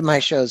the end of my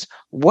shows,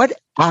 what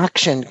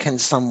action can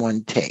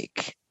someone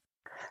take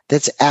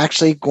that's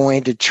actually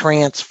going to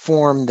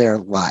transform their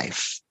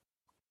life?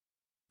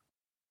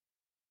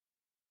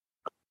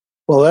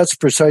 Well, that's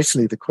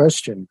precisely the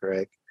question,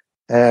 Greg.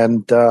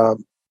 And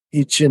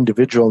each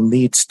individual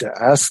needs to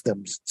ask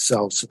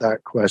themselves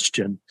that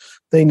question.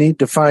 They need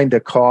to find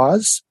a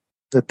cause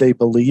that they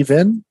believe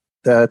in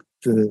that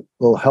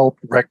will help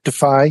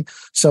rectify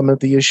some of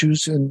the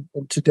issues in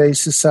today's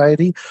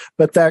society.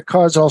 But that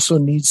cause also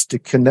needs to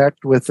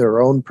connect with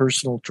their own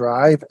personal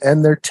drive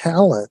and their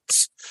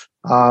talents.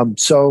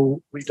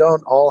 So we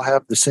don't all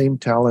have the same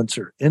talents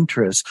or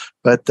interests,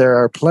 but there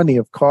are plenty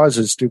of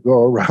causes to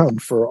go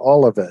around for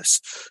all of us.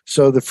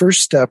 So the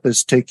first step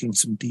is taking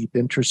some deep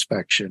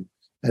introspection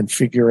and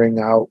figuring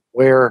out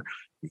where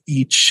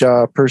each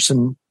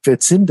person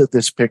fits into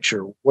this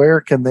picture. Where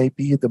can they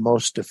be the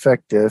most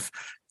effective?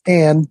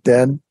 And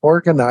then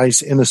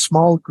organize in a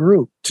small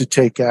group to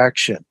take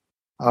action.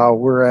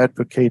 We're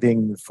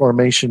advocating the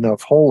formation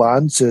of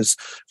holons, as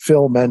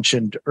Phil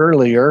mentioned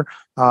earlier,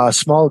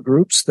 small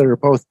groups that are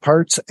both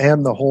parts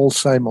and the whole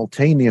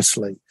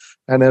simultaneously.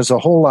 And as a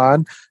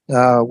holon,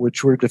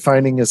 which we're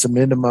defining as a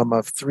minimum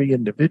of 3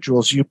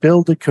 individuals, you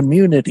build a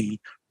community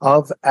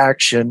of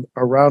action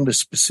around a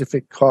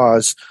specific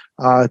cause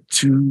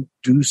to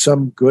do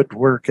some good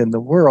work in the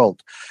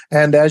world.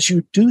 And as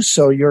you do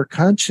so, your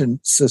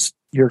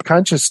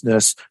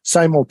consciousness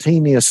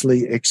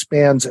simultaneously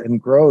expands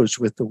and grows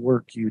with the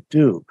work you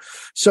do.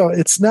 So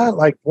it's not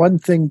like one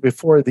thing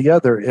before the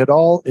other. It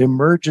all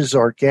emerges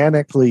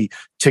organically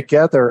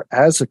together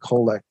as a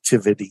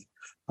collectivity.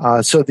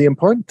 So the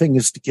important thing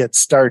is to get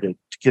started,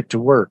 to get to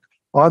work.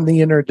 On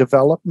the inner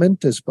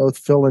development, as both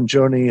Phil and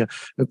Joni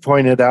have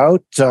pointed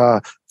out,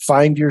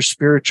 find your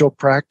spiritual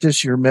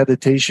practice, your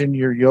meditation,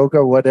 your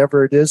yoga,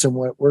 whatever it is, and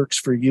what works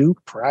for you,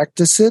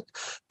 practice it.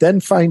 Then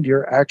find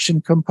your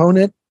action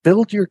component,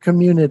 build your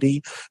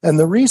community. And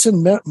the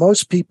reason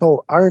most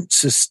people aren't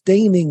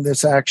sustaining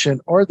this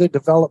action or the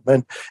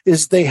development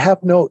is they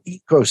have no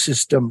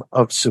ecosystem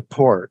of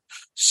support.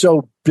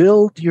 So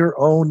build your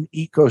own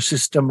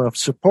ecosystem of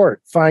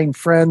support. Find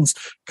friends,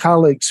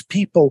 colleagues,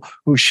 people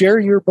who share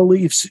your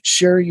beliefs,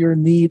 share your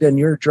need and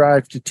your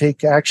drive to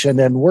take action,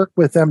 and work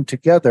with them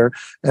together.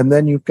 And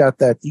then you've got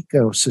that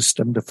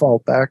ecosystem to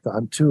fall back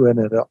onto, and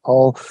it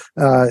all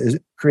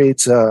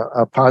creates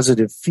a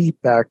positive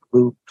feedback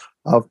loop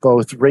of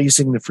both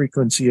raising the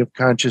frequency of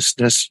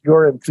consciousness,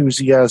 your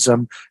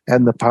enthusiasm,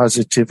 and the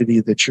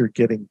positivity that you're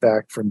getting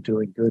back from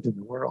doing good in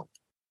the world.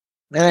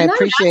 And I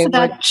appreciate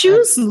that.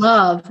 Choose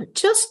love.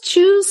 Just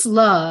choose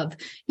love.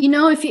 You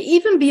know, if you're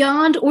even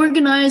beyond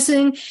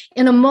organizing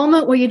in a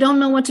moment where you don't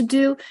know what to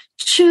do,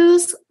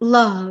 choose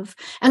love.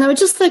 And I would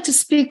just like to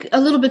speak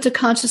a little bit to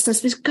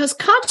consciousness, because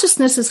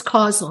consciousness is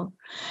causal.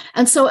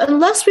 And so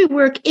unless we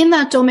work in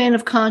that domain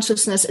of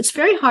consciousness, it's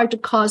very hard to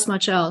cause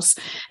much else.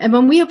 And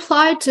when we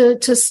applied to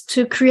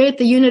create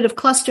the unit of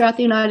cluster at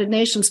the United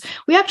Nations,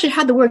 we actually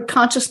had the word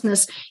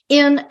consciousness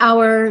in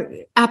our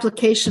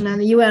application, and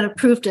the UN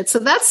approved it. So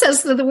that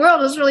says that the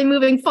world is really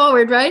moving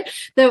forward, right?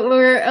 That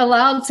we're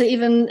allowed to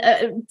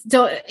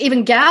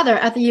even gather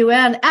at the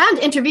UN and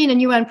intervene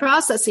in UN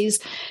processes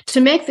to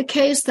make the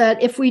case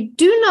that if we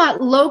do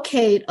not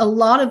locate a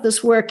lot of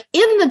this work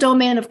in the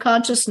domain of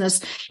consciousness,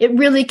 it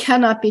really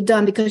cannot be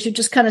done, because you're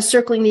just kind of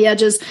circling the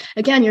edges.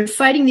 Again, you're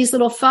fighting these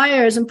little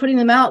fires and putting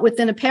them out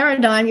within a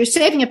paradigm. You're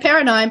saving a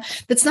paradigm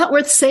that's not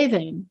worth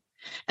saving,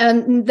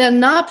 and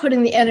then not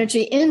putting the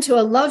energy into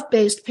a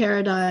love-based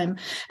paradigm.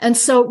 And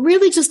so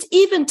really just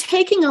even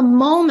taking a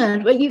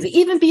moment,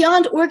 even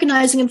beyond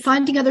organizing and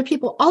finding other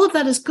people, all of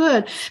that is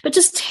good, but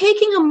just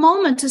taking a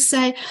moment to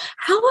say,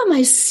 how am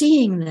I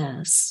seeing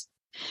this?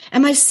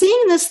 Am I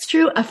seeing this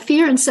through a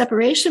fear and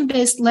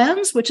separation-based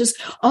lens, which is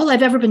all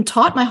I've ever been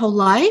taught my whole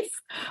life?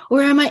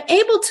 Or am I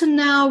able to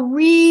now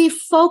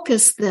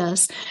refocus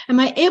this? Am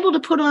I able to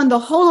put on the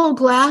holo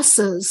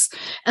glasses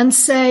and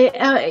say,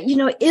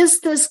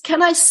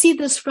 can I see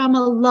this from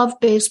a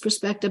love-based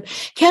perspective?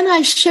 Can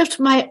I shift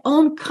my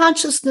own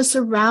consciousness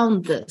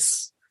around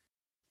this?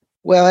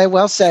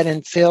 Well said.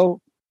 And Phil,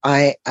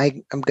 I'm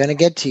going to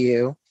get to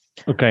you.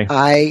 Okay.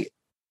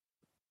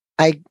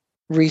 I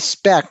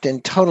respect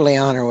and totally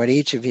honor what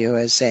each of you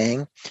is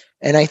saying.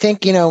 And I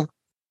think,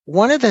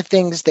 one of the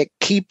things that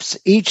keeps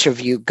each of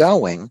you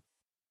going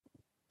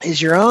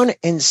is your own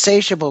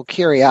insatiable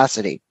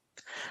curiosity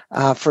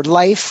for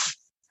life,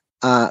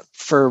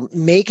 for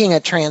making a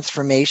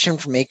transformation,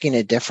 for making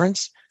a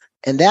difference.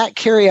 And that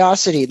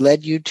curiosity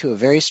led you to a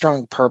very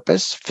strong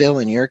purpose. Phil,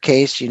 in your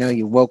case,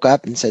 you woke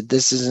up and said,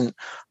 this isn't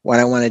what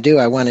I want to do.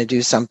 I want to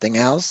do something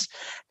else.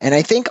 And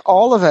I think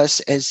all of us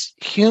as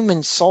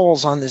human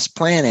souls on this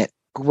planet,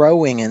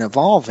 growing and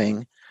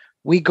evolving,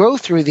 we go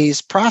through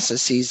these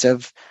processes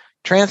of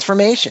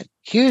transformation,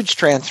 huge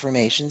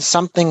transformation.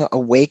 Something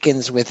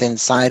awakens within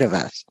inside of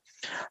us.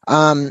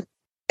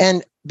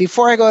 And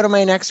before I go to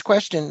my next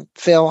question,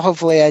 Phil,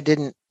 hopefully I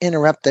didn't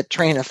interrupt that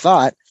train of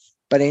thought,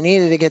 but I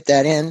needed to get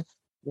that in.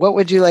 What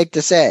would you like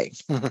to say?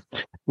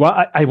 Well,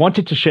 I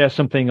wanted to share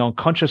something on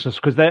consciousness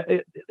because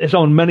it's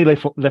on many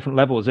different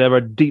levels. There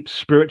are deep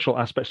spiritual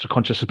aspects to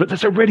consciousness, but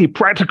there's a really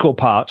practical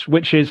part,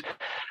 which is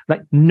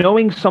like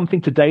knowing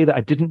something today that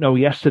I didn't know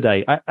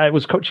yesterday. I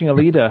was coaching a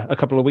leader a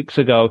couple of weeks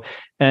ago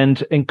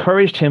and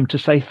encouraged him to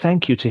say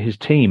thank you to his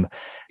team.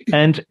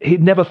 And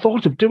he'd never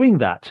thought of doing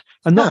that.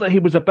 And not that he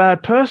was a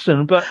bad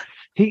person, but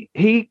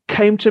he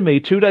came to me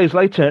 2 days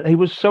later and he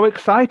was so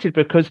excited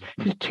because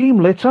his team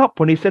lit up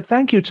when he said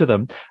thank you to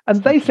them.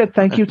 And they said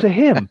thank you to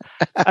him.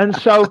 And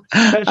so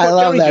that's I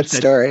love Joni that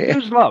story.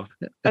 Choose love.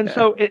 And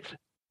so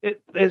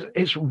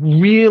it's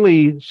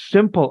really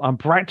simple and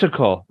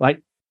practical.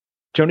 Like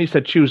Joni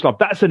said, choose love.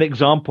 That's an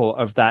example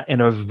of that in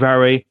a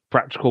very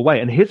practical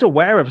way. And he's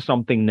aware of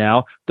something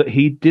now that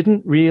he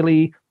didn't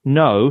really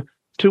know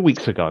 2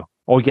 weeks ago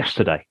or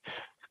yesterday.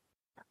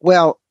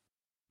 Well,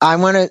 I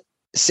want to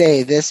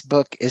say this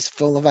book is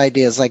full of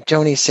ideas. Like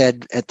Joni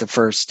said at the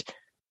first,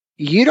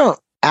 you don't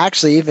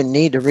actually even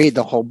need to read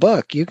the whole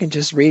book. You can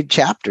just read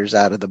chapters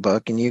out of the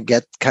book and you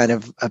get kind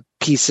of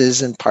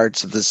pieces and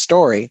parts of the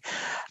story.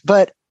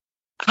 But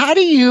how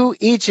do you,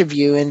 each of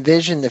you,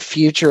 envision the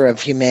future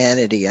of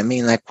humanity? I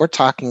mean, like we're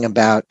talking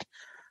about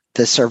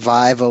the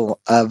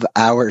survival of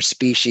our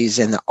species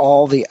and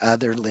all the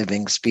other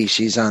living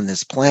species on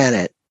this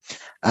planet.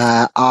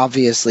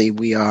 Obviously,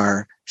 we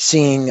are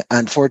seeing,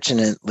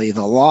 unfortunately,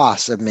 the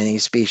loss of many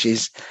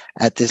species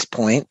at this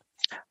point.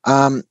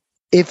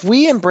 If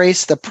we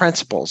embrace the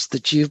principles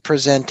that you've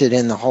presented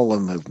in the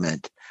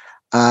Holomovement,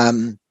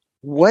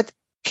 what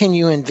can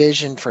you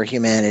envision for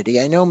humanity?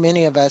 I know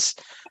many of us,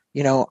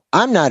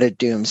 I'm not a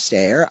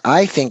doomsayer.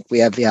 I think we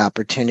have the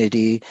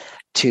opportunity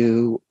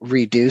to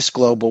reduce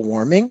global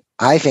warming.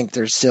 I think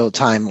there's still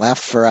time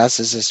left for us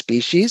as a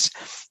species.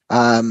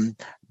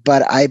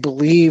 But I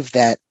believe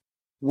that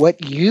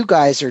what you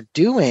guys are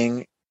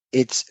doing,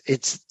 it's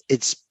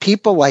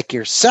people like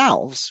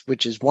yourselves,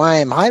 which is why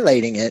I'm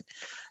highlighting it,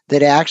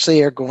 that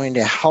actually are going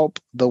to help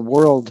the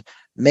world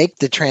make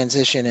the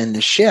transition and the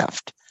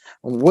shift.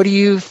 What do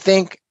you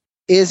think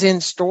is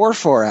in store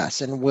for us?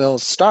 And we'll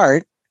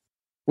start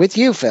with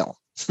you, Phil.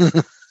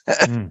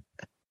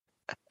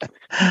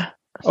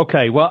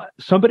 Okay, well,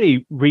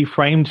 somebody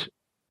reframed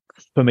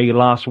for me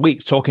last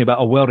week talking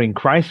about a world in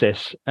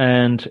crisis.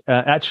 And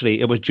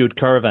actually, it was Jude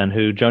Currivan,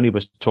 who Joni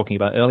was talking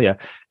about earlier.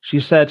 She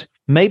said,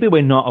 maybe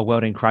we're not a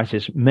world in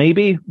crisis.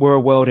 Maybe we're a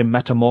world in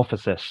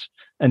metamorphosis.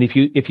 And if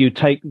you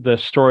take the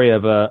story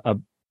of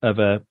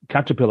a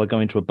caterpillar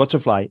going to a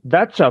butterfly,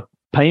 that's a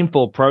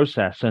painful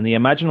process. And the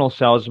imaginal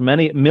cells,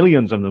 many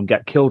millions of them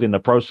get killed in the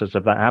process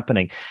of that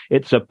happening.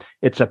 It's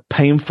a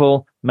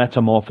painful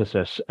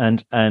metamorphosis.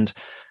 And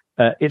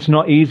it's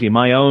not easy.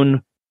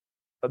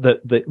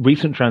 The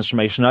recent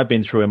transformation I've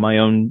been through in my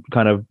own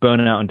kind of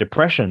burnout and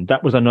depression,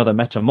 that was another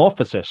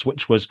metamorphosis,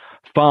 which was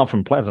far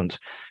from pleasant.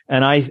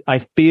 And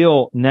I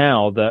feel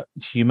now that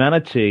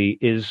humanity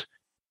is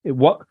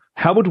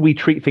how would we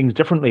treat things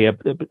differently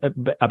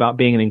about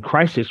being in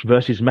crisis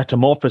versus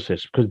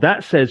metamorphosis? Because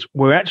that says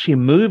we're actually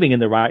moving in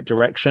the right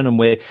direction and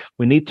we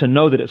need to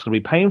know that it's going to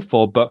be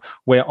painful, but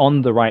we're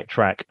on the right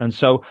track. And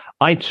so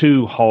I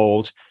too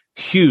hold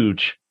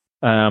huge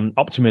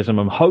optimism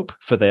and hope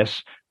for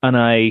this. And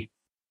I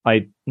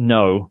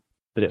know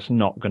that it's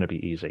not going to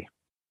be easy.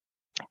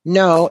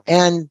 No,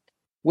 and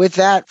with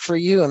that for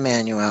you,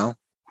 Emanuel,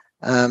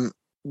 I'll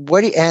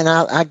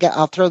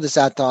throw this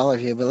out to all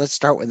of you, but let's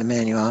start with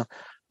Emanuel.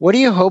 What do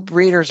you hope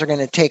readers are going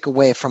to take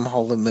away from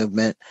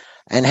Holomovement,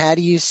 and how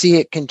do you see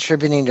it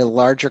contributing to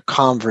larger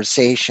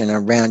conversation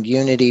around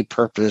unity,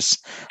 purpose,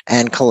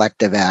 and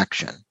collective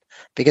action?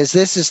 Because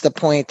this is the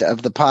point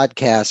of the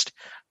podcast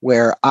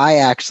where I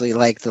actually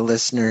like the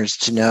listeners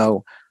to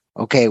know,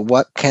 okay,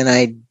 what can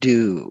I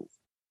do?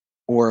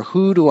 Or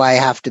who do I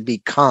have to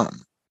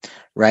become?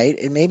 Right?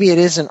 And maybe it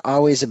isn't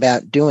always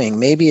about doing.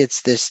 Maybe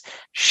it's this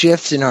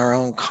shift in our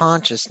own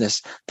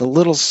consciousness, the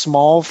little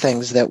small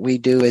things that we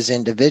do as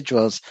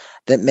individuals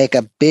that make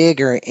a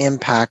bigger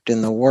impact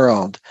in the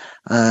world.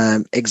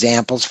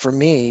 Examples for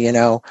me,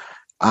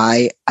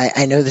 I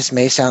know this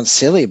may sound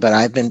silly, but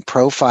I've been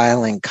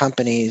profiling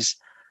companies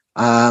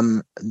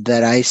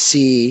that I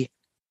see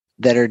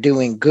that are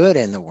doing good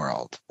in the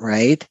world,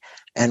 right?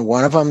 And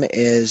one of them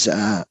is,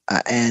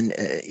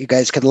 you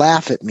guys could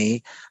laugh at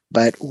me,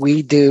 but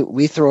we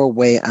throw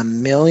away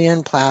 1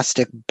 million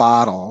plastic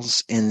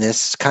bottles in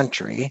this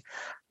country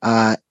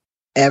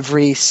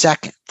every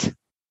second,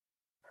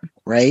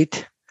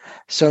 right?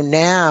 So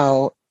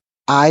now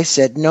I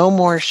said, no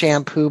more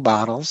shampoo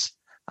bottles.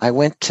 I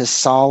went to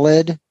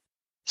solid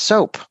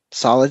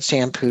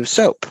shampoo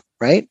soap,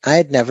 right? I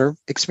had never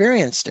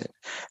experienced it.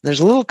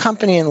 There's a little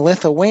company in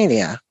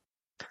Lithuania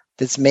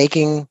that's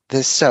making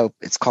this soap.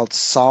 It's called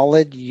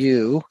Solid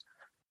U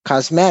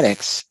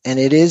Cosmetics, and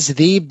it is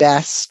the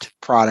best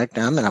product.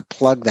 I'm going to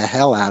plug the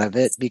hell out of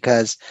it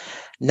because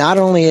not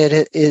only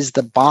it is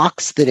the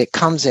box that it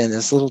comes in,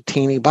 this little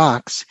teeny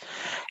box,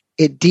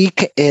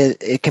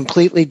 it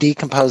completely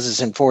decomposes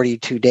in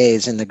 42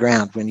 days in the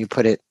ground when you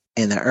put it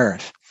in the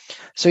earth.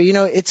 So,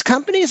 it's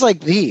companies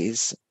like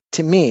these,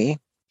 to me,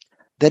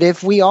 that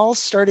if we all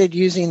started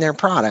using their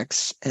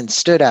products and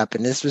stood up,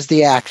 and this was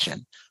the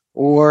action,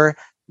 or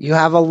you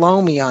have a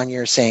Lomi on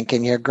your sink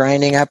and you're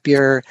grinding up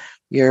your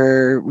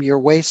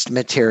waste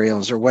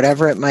materials or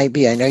whatever it might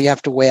be. I know you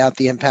have to weigh out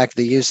the impact of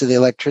the use of the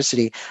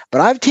electricity,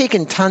 but I've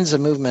taken tons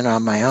of movement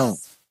on my own,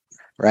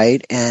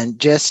 right? And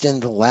just in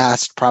the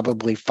last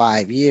probably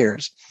 5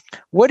 years.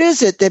 What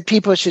is it that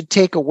people should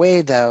take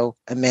away, though,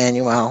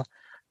 Emanuel,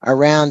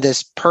 around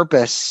this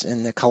purpose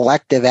and the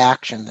collective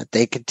action that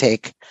they could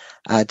take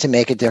to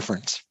make a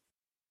difference?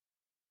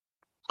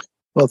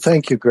 Well,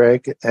 thank you,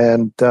 Greg.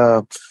 And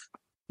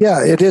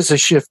it is a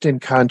shift in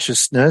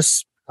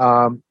consciousness.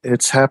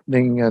 It's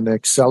happening and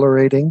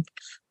accelerating,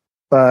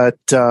 but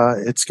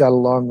it's got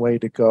a long way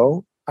to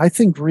go. I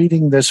think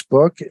reading this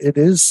book, it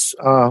is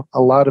a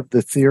lot of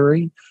the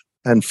theory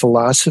and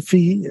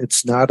philosophy.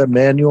 It's not a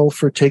manual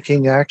for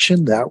taking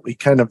action that we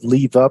kind of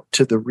leave up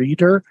to the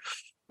reader,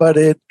 but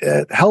it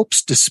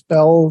helps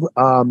dispel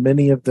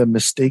many of the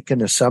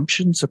mistaken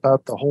assumptions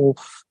about the whole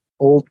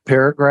old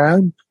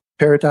paradigm,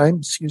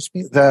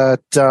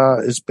 that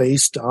is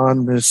based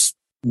on this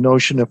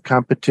notion of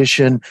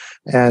competition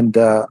and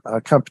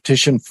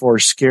competition for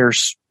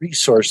scarce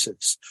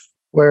resources,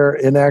 where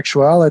in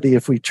actuality,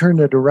 if we turn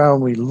it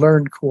around, we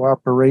learn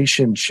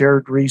cooperation,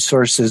 shared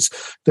resources.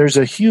 There's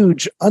a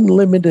huge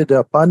unlimited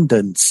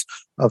abundance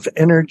of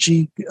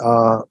energy,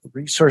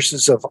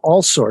 resources of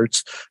all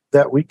sorts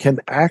that we can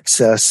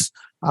access.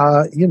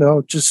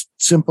 Just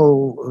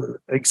simple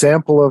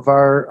example of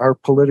our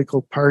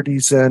political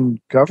parties and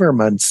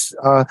governments.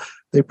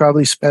 They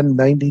probably spend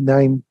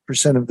 99%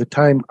 of the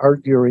time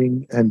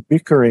arguing and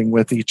bickering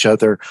with each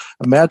other.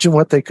 Imagine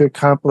what they could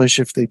accomplish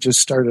if they just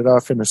started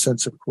off in a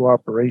sense of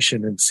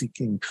cooperation and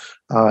seeking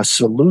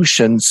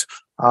solutions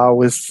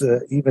with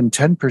even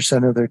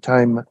 10% of their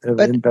time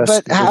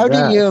invested. But how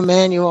do you,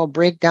 Emmanuel,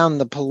 break down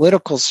the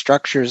political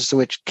structures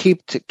which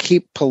keep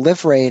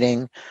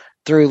proliferating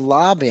through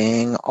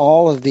lobbying?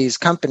 All of these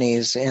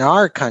companies in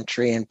our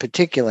country in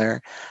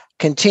particular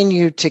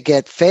continue to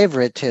get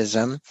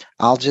favoritism.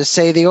 I'll just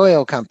say the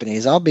oil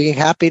companies. I'll be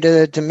happy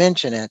to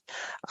mention it.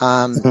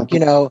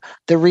 The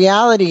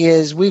reality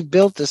is we've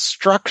built a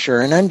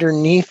structure, and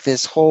underneath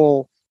this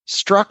whole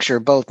structure,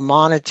 both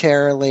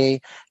monetarily,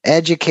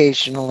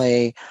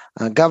 educationally,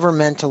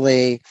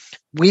 governmentally,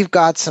 we've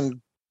got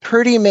some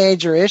pretty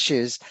major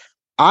issues.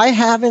 I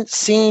haven't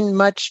seen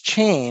much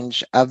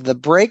change of the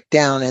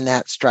breakdown in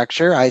that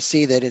structure. I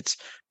see that it's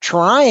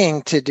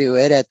trying to do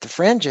it at the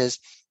fringes,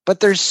 but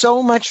there's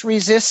so much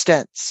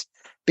resistance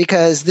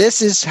because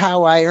this is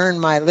how I earn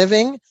my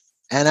living,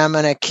 and I'm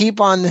going to keep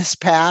on this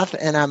path,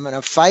 and I'm going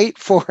to fight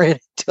for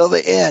it till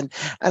the end.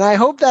 And I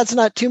hope that's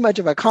not too much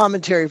of a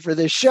commentary for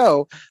this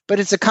show, but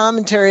it's a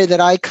commentary that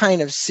I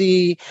kind of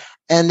see.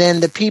 And then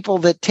the people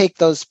that take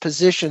those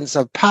positions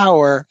of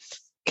power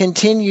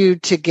continue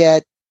to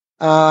get,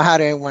 how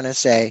do I want to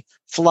say,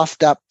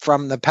 fluffed up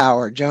from the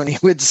power.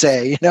 Joni would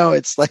say,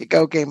 it's like,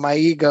 okay, my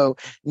ego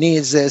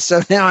needs this,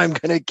 so now I'm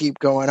going to keep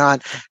going on.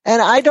 And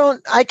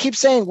I keep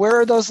saying, where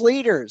are those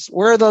leaders?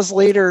 Where are those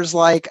leaders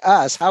like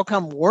us? How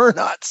come we're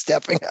not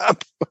stepping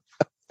up?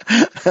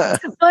 Well,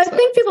 I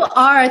think people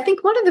are. I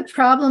think one of the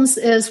problems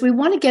is we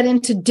want to get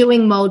into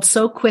doing mode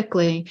so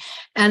quickly,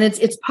 and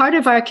it's part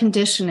of our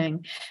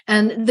conditioning.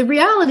 And the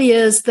reality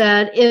is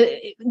that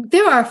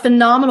there are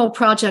phenomenal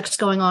projects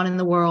going on in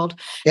the world.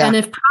 Yeah. And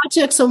if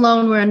projects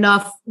alone were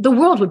enough, the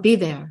world would be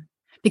there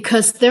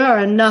because there are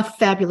enough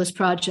fabulous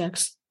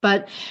projects.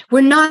 But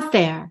we're not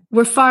there.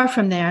 We're far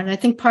from there. And I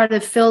think part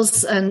of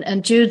Phil's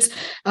and Jude's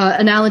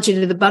analogy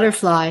to the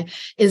butterfly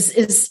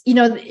is,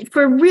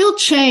 for real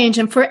change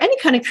and for any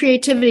kind of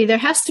creativity, there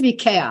has to be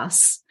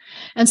chaos.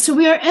 And so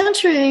we are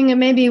entering and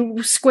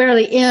maybe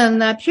squarely in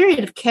that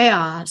period of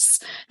chaos,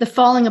 the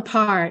falling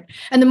apart.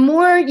 And the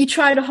more you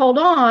try to hold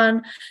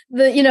on,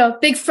 the,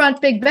 big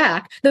front, big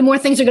back, the more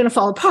things are going to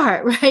fall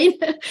apart, right?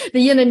 The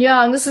yin and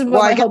yang. This is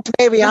what I guess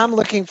maybe I'm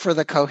looking for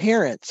the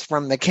coherence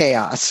from the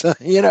chaos, and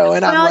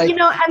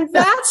and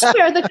that's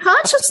where the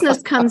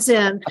consciousness comes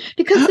in,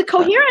 because the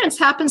coherence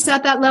happens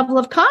at that level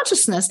of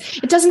consciousness.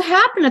 It doesn't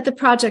happen at the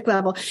project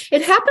level.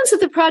 It happens at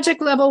the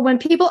project level when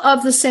people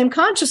of the same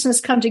consciousness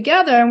come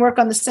together and work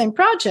on the same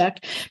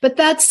project, but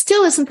that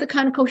still isn't the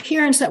kind of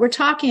coherence that we're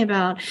talking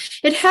about.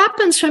 It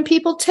happens from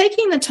people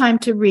taking the time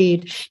to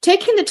read,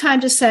 taking the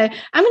time to say,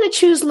 I'm going to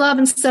choose love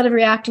instead of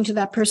reacting to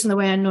that person the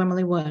way I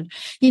normally would.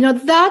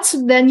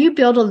 Then you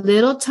build a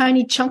little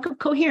tiny chunk of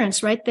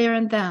coherence right there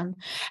and then.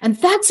 And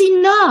that's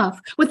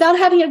enough without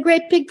having a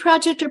great big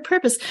project or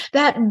purpose.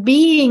 That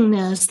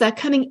beingness, that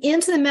coming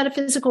into the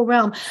metaphysical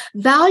realm,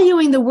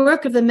 valuing the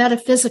work of the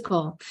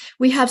metaphysical.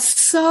 We have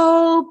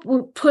so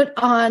put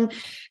on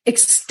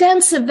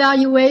extensive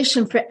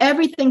valuation for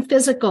everything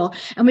physical,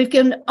 and we've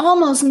given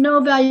almost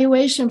no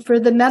valuation for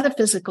the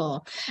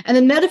metaphysical. And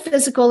the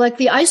metaphysical, like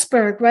the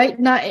iceberg, right?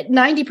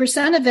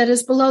 90% of it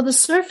is below the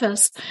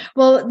surface.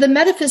 Well, the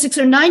metaphysics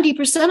are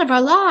 90% of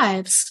our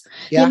lives.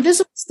 Yeah. The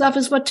invisible stuff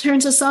is what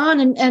turns us on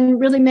and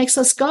really makes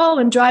us go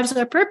and drives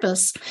our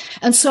purpose.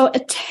 And so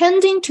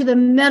attending to the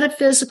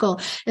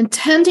metaphysical,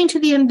 attending to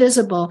the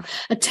invisible,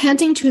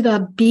 attending to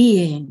the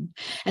being,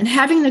 and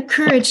having the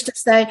courage to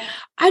say,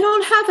 I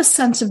don't have a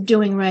sense of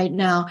doing right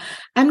now.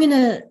 I'm going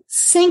to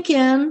sink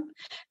in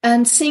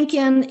an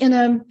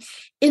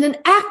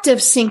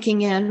active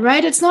sinking in,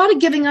 right? It's not a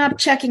giving up,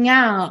 checking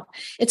out.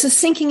 It's a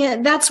sinking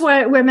in. That's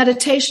where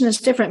meditation is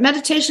different.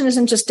 Meditation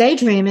isn't just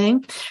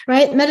daydreaming,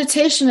 right?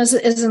 Meditation is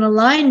an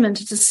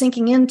alignment. It's a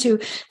sinking into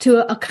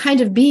a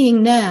kind of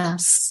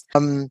beingness.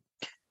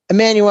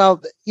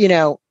 Emanuel,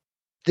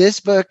 this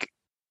book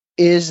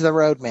is the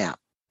roadmap.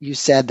 You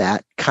said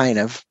that, kind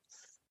of.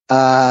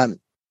 And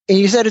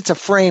you said it's a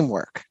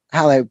framework.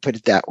 How I would put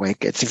it that way.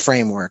 It's a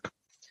framework.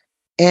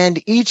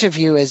 And each of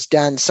you has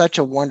done such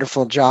a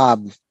wonderful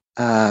job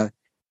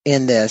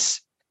in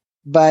this.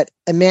 But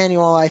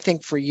Emanuel, I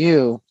think for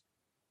you,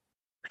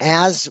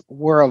 as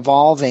we're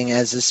evolving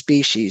as a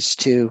species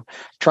to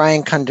try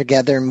and come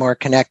together in more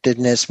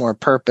connectedness, more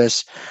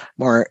purpose,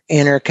 more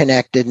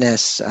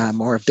interconnectedness,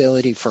 more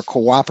ability for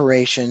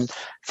cooperation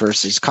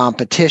versus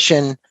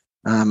competition.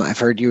 I've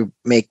heard you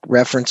make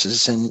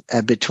references in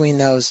between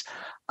those.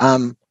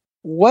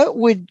 What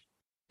would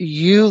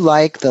you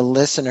like the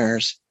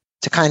listeners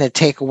to kind of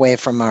take away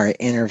from our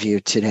interview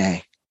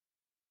today?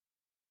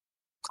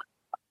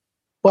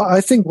 Well, I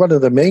think one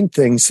of the main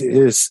things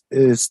is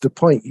the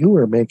point you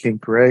were making,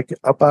 Greg,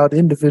 about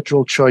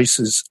individual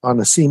choices on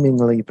a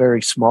seemingly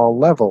very small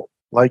level,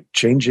 like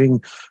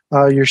changing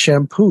your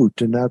shampoo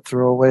to not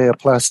throw away a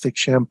plastic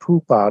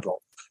shampoo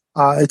bottle.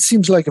 It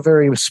seems like a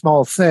very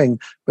small thing,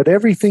 but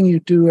everything you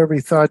do,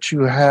 every thought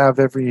you have,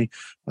 every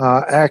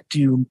act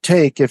you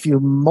take, if you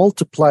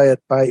multiply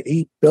it by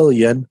 8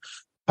 billion,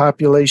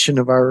 population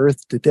of our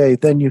Earth today,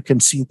 then you can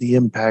see the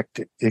impact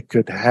it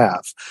could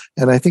have.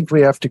 And I think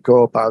we have to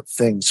go about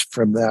things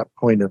from that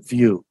point of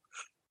view.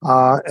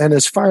 And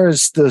as far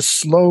as the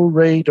slow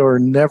rate or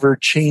never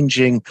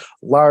changing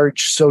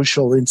large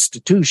social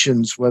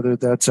institutions, whether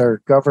that's our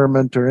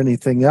government or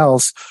anything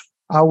else,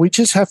 we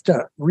just have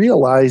to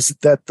realize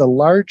that the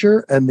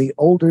larger and the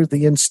older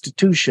the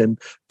institution,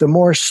 the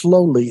more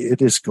slowly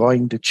it is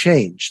going to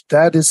change.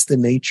 That is the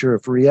nature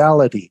of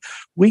reality.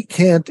 We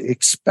can't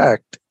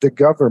expect the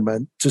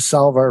government to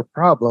solve our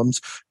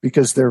problems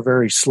because they're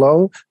very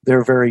slow,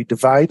 they're very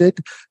divided,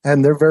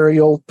 and they're very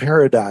old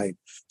paradigm.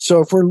 So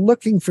if we're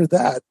looking for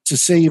that to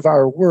save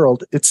our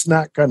world, it's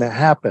not going to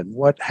happen.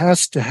 What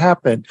has to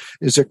happen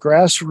is a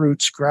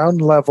grassroots,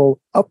 ground level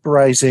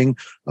uprising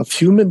of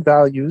human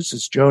values,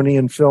 as Joni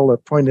and Phil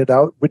have pointed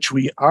out, which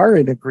we are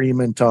in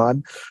agreement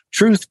on.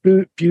 Truth,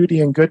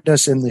 beauty, and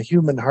goodness in the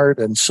human heart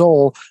and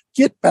soul.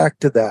 Get back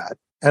to that.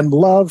 And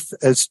love,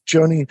 as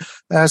Joni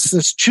asked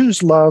us,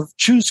 choose love,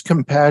 choose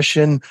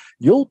compassion.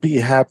 You'll be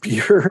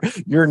happier.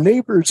 Your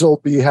neighbors will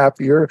be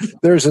happier.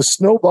 There's a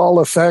snowball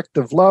effect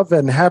of love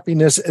and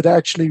happiness. It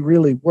actually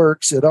really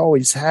works. It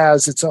always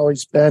has. It's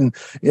always been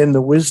in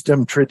the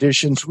wisdom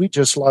traditions. We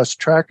just lost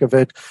track of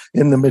it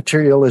in the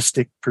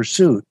materialistic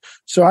pursuit.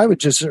 So I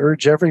would just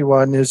urge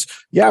everyone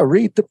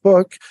read the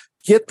book.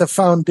 Get the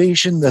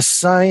foundation, the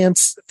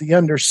science, the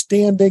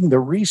understanding,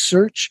 the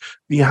research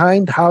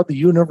behind how the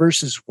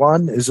universe is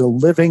one, is a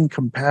living,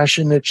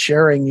 compassionate,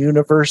 sharing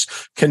universe.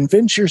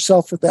 Convince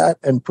yourself of that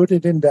and put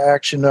it into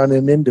action on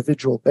an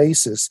individual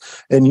basis.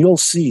 And you'll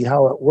see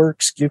how it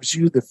works, gives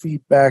you the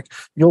feedback.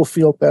 You'll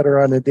feel better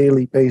on a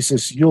daily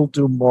basis. You'll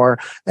do more.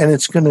 And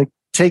it's going to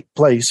take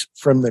place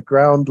from the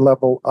ground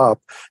level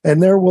up.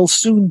 And there will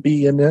soon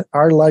be in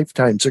our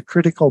lifetimes a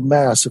critical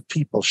mass of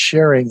people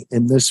sharing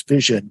in this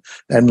vision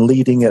and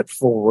leading it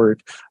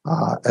forward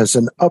as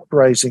an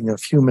uprising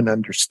of human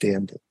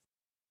understanding.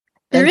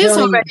 There is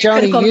already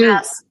critical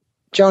mass.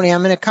 Joni,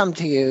 I'm going to come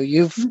to you.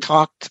 You've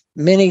talked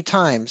many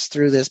times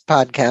through this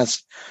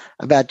podcast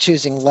about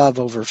choosing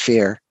love over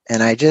fear.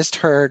 And I just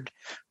heard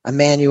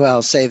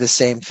Emanuel say the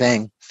same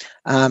thing.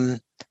 And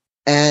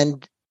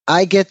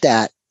I get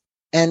that.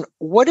 And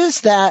would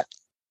that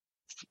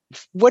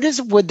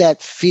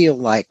feel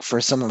like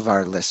for some of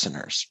our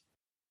listeners?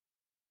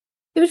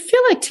 It would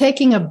feel like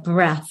taking a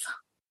breath.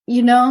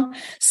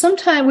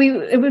 Sometimes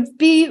it would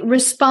be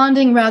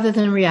responding rather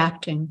than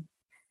reacting.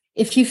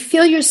 If you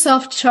feel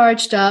yourself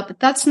charged up,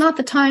 that's not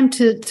the time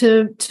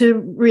to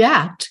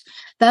react.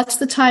 That's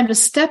the time to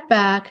step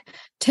back,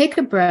 take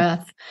a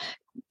breath,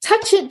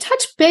 touch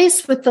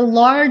base with the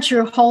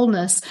larger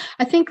wholeness.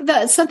 I think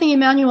that something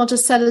Emanuel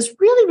just said is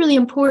really, really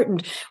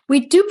important.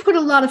 We do put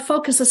a lot of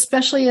focus,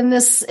 especially in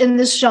this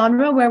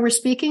genre where we're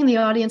speaking, the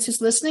audience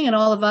who's listening and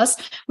all of us,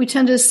 we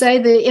tend to say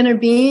the inner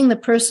being, the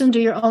person,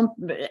 do your own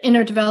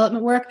inner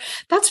development work.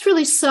 That's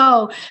really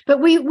so. But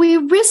we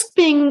risk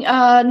being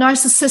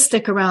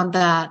narcissistic around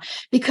that,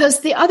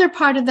 because the other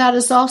part of that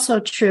is also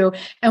true,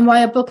 and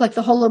why a book like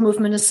The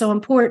Holomovement is so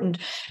important.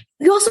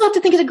 You also have to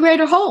think of the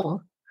greater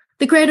whole,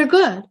 the greater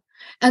good.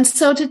 And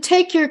so to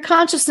take your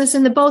consciousness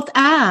in the both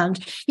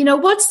and,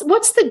 what's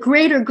the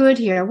greater good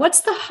here? What's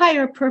the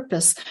higher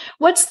purpose?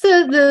 What's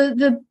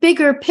the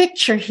bigger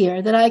picture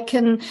here that I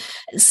can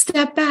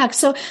step back?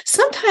 So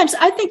sometimes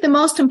I think the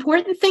most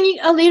important thing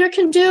a leader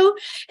can do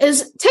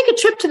is take a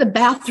trip to the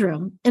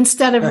bathroom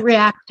instead of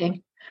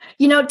reacting.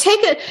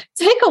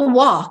 Take a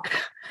walk.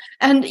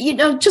 And,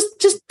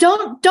 just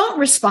don't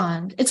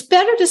respond. It's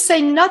better to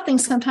say nothing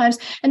sometimes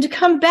and to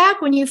come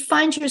back when you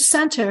find your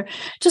center.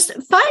 Just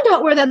find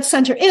out where that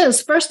center is,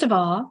 first of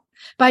all,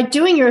 by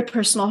doing your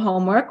personal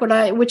homework,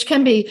 which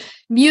can be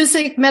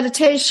music,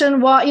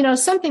 meditation,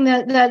 something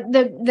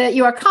that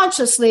you are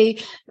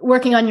consciously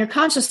working on your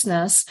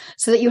consciousness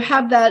so that you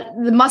have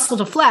the muscle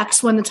to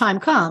flex when the time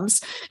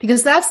comes,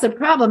 because that's the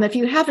problem. If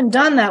you haven't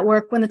done that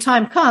work when the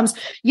time comes,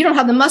 you don't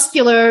have the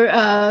muscular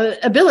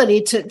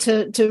ability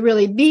to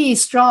really be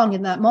strong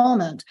in that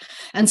moment.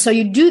 And so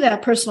you do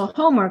that personal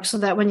homework so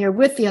that when you're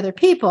with the other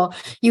people,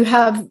 you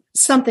have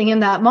something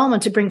in that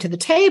moment to bring to the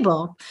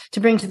table, to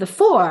bring to the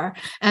fore,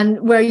 and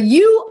where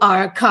you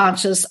are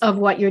conscious of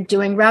what you're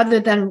doing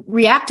rather than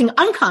reacting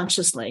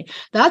unconsciously.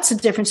 That's the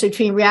difference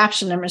between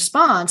reaction and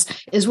response,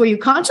 is were you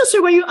conscious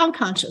or were you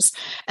unconscious?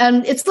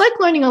 And it's like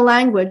learning a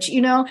language.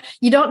 You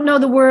don't know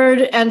the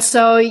word, and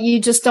so you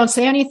just don't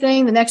say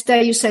anything. The next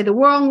day you say the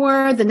wrong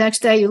word. The next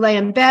day you lay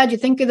in bed, you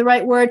think of the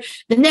right word.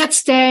 The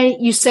next day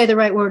you say the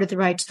right word at the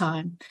right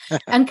time.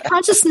 And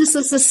consciousness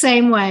is the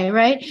same way,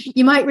 right?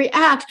 You might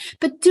react,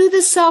 but do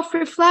the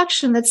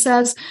self-reflection that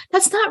says,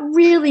 that's not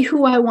really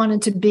who I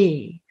wanted to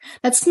be.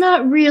 That's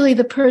not really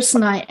the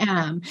person I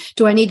am.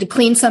 Do I need to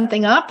clean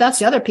something up? That's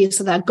the other piece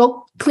of that.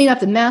 Go clean up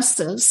the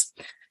messes.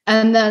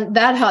 And then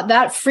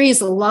that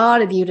frees a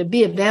lot of you to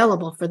be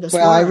available for this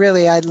work.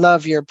 I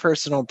love your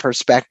personal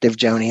perspective,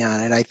 Joni,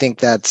 on it. I think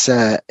that's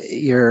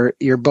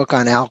your book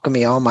on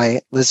alchemy. All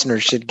my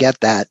listeners should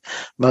get that,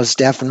 most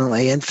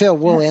definitely. And Phil,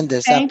 we'll end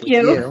this up with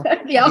you.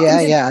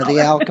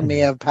 The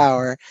Alchemy of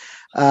Power.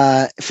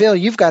 Phil,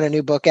 you've got a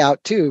new book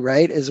out too,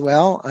 right? As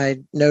well. I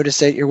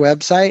noticed at your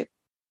website,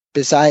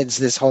 besides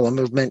this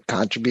Holomovement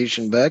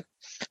contribution book.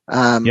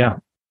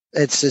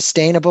 It's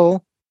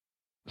sustainable.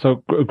 So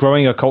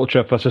growing a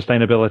culture for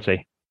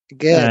sustainability.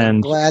 Good. And,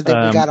 I'm glad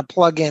that we got a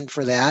plug in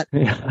for that.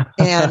 Yeah.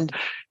 And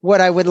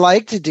what I would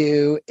like to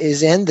do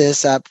is end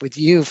this up with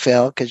you,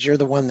 Phil, because you're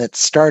the one that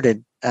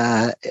started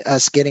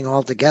us getting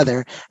all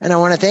together. And I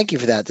want to thank you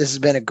for that. This has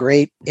been a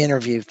great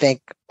interview.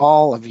 Thank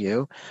all of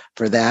you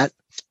for that.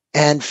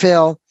 And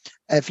Phil,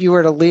 if you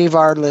were to leave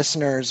our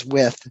listeners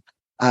with,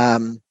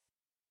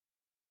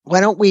 why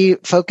don't we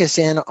focus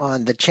in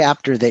on the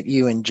chapter that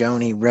you and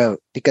Joni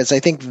wrote? Because I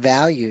think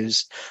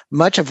values,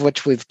 much of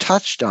which we've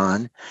touched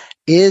on,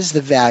 is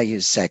the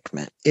values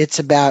segment. It's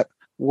about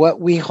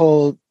what we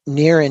hold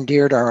near and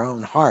dear to our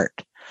own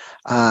heart,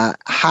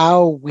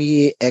 how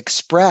we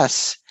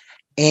express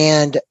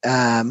and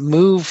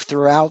move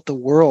throughout the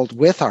world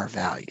with our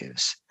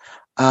values.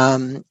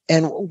 And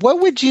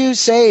what would you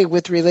say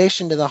with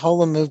relation to the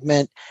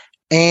Holomovement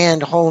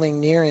and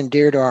holding near and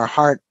dear to our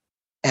heart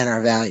and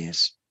our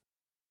values?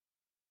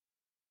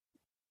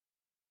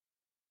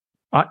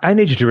 I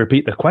need you to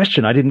repeat the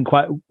question. I didn't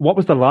quite. What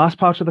was the last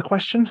part of the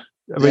question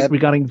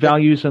regarding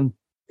values and?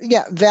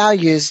 Yeah,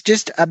 values,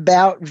 just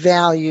about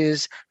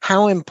values,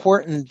 how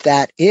important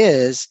that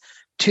is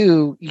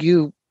to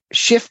you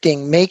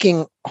shifting,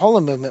 making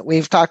Holomovement.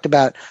 We've talked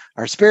about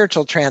our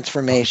spiritual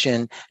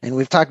transformation, and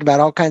we've talked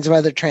about all kinds of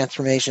other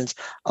transformations.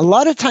 A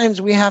lot of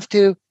times we have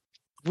to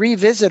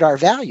revisit our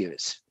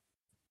values,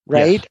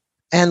 right? Yes.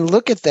 And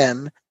look at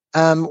them.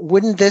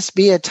 Wouldn't this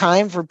be a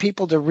time for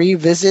people to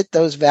revisit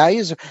those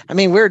values? I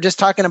mean, we were just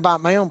talking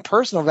about my own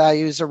personal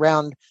values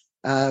around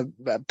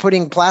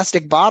putting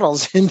plastic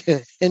bottles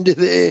into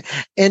the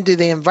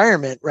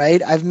environment,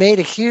 right? I've made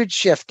a huge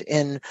shift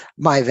in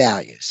my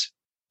values.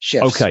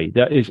 Shifts. Okay,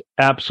 that is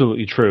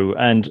absolutely true.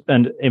 And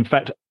in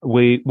fact,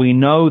 we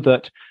know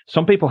that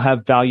some people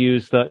have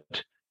values that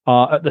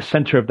are at the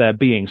center of their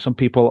being. Some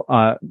people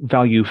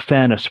value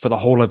fairness for the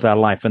whole of their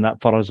life, and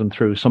that follows them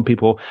through. Some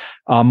people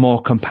are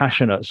more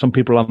compassionate. Some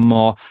people are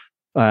more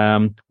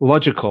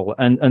logical.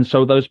 And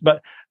so those,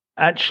 but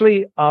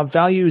actually our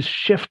values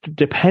shift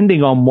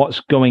depending on what's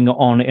going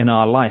on in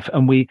our life.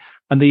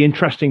 And the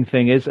interesting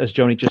thing is, as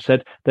Joni just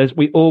said,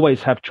 we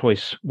always have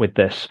choice with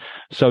this.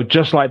 So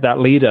just like that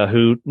leader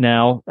who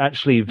now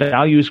actually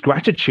values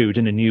gratitude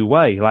in a new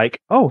way, like,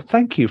 oh,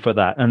 thank you for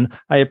that. And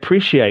I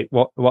appreciate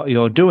what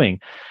you're doing.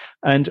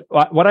 And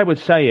what I would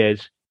say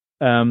is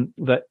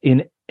that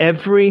in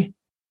every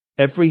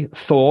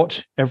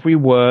thought, every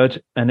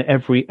word, and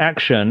every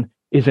action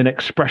is an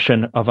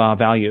expression of our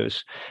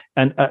values.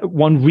 And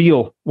one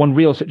real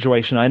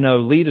situation, I know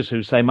leaders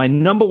who say, my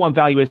number one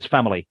value is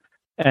family.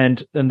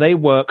 And they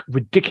work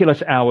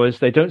ridiculous hours.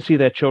 They don't see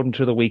their children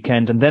to the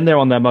weekend. And then they're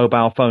on their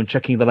mobile phone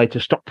checking the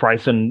latest stock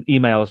price and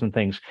emails and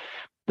things.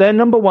 They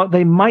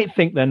might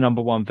think their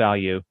number one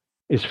value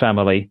is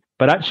family,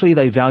 but actually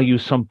they value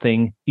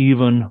something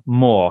even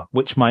more,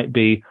 which might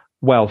be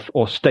wealth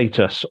or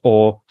status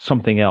or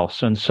something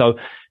else. And so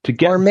to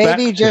get or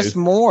maybe just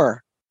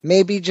more,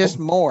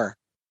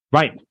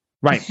 Right.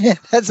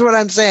 That's what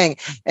I'm saying.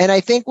 And I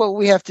think what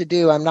we have to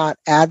do, I'm not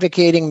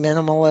advocating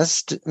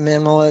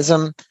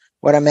minimalism.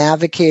 What I'm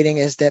advocating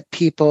is that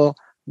people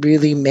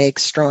really make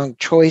strong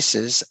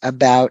choices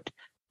about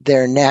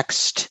their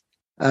next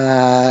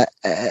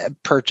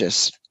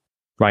purchase.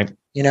 Right.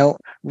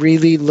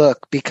 Really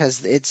look,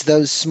 because it's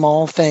those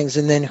small things,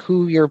 and then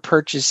who you're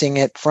purchasing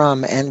it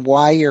from and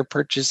why you're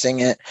purchasing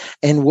it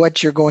and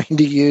what you're going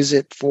to use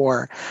it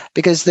for.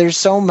 Because there's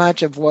so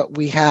much of what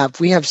we have.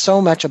 We have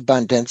so much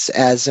abundance,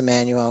 as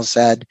Emanuel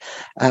said.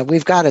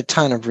 We've got a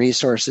ton of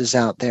resources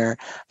out there,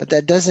 but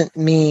that doesn't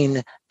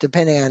mean,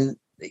 depending on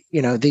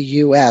the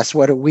U.S.,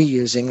 what are we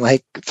using?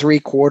 Like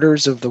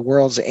 3/4 of the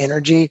world's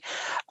energy.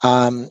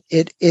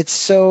 It's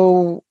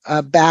so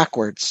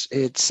backwards.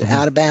 It's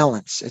out of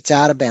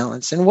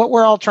balance. And what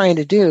we're all trying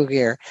to do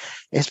here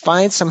is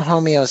find some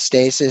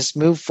homeostasis,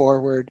 move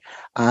forward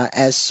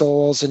as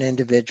souls and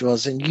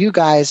individuals. And you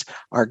guys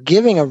are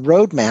giving a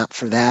roadmap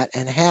for that,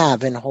 and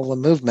have in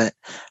Holomovement.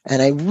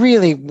 And I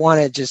really want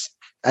to just,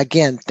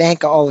 again,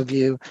 thank all of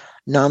you.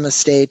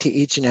 Namaste to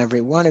each and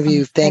every one of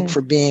you. Thank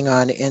for being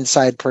on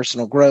Inside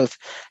Personal Growth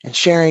and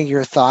sharing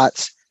your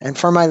thoughts. And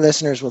for my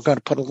listeners, we're going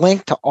to put a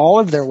link to all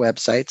of their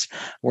websites.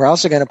 We're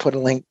also going to put a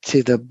link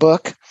to the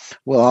book.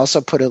 We'll also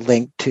put a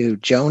link to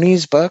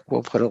Joni's book.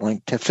 We'll put a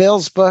link to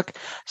Phil's book.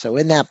 So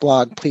in that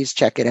blog, please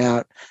check it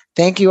out.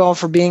 Thank you all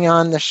for being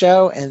on the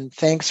show, and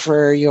thanks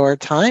for your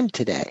time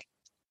today.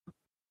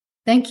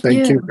 Thank you.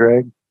 Thank you,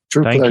 Greg.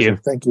 True Thank pleasure. you.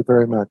 Thank you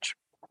very much.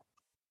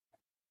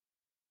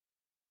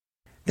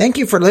 Thank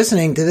you for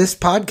listening to this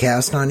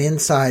podcast on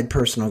Inside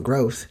Personal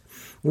Growth.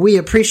 We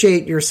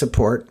appreciate your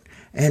support.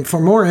 And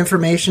for more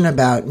information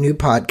about new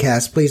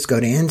podcasts, please go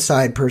to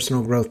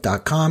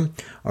InsidePersonalGrowth.com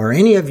or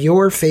any of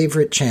your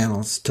favorite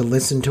channels to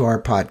listen to our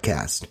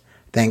podcast.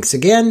 Thanks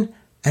again,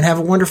 and have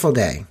a wonderful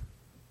day.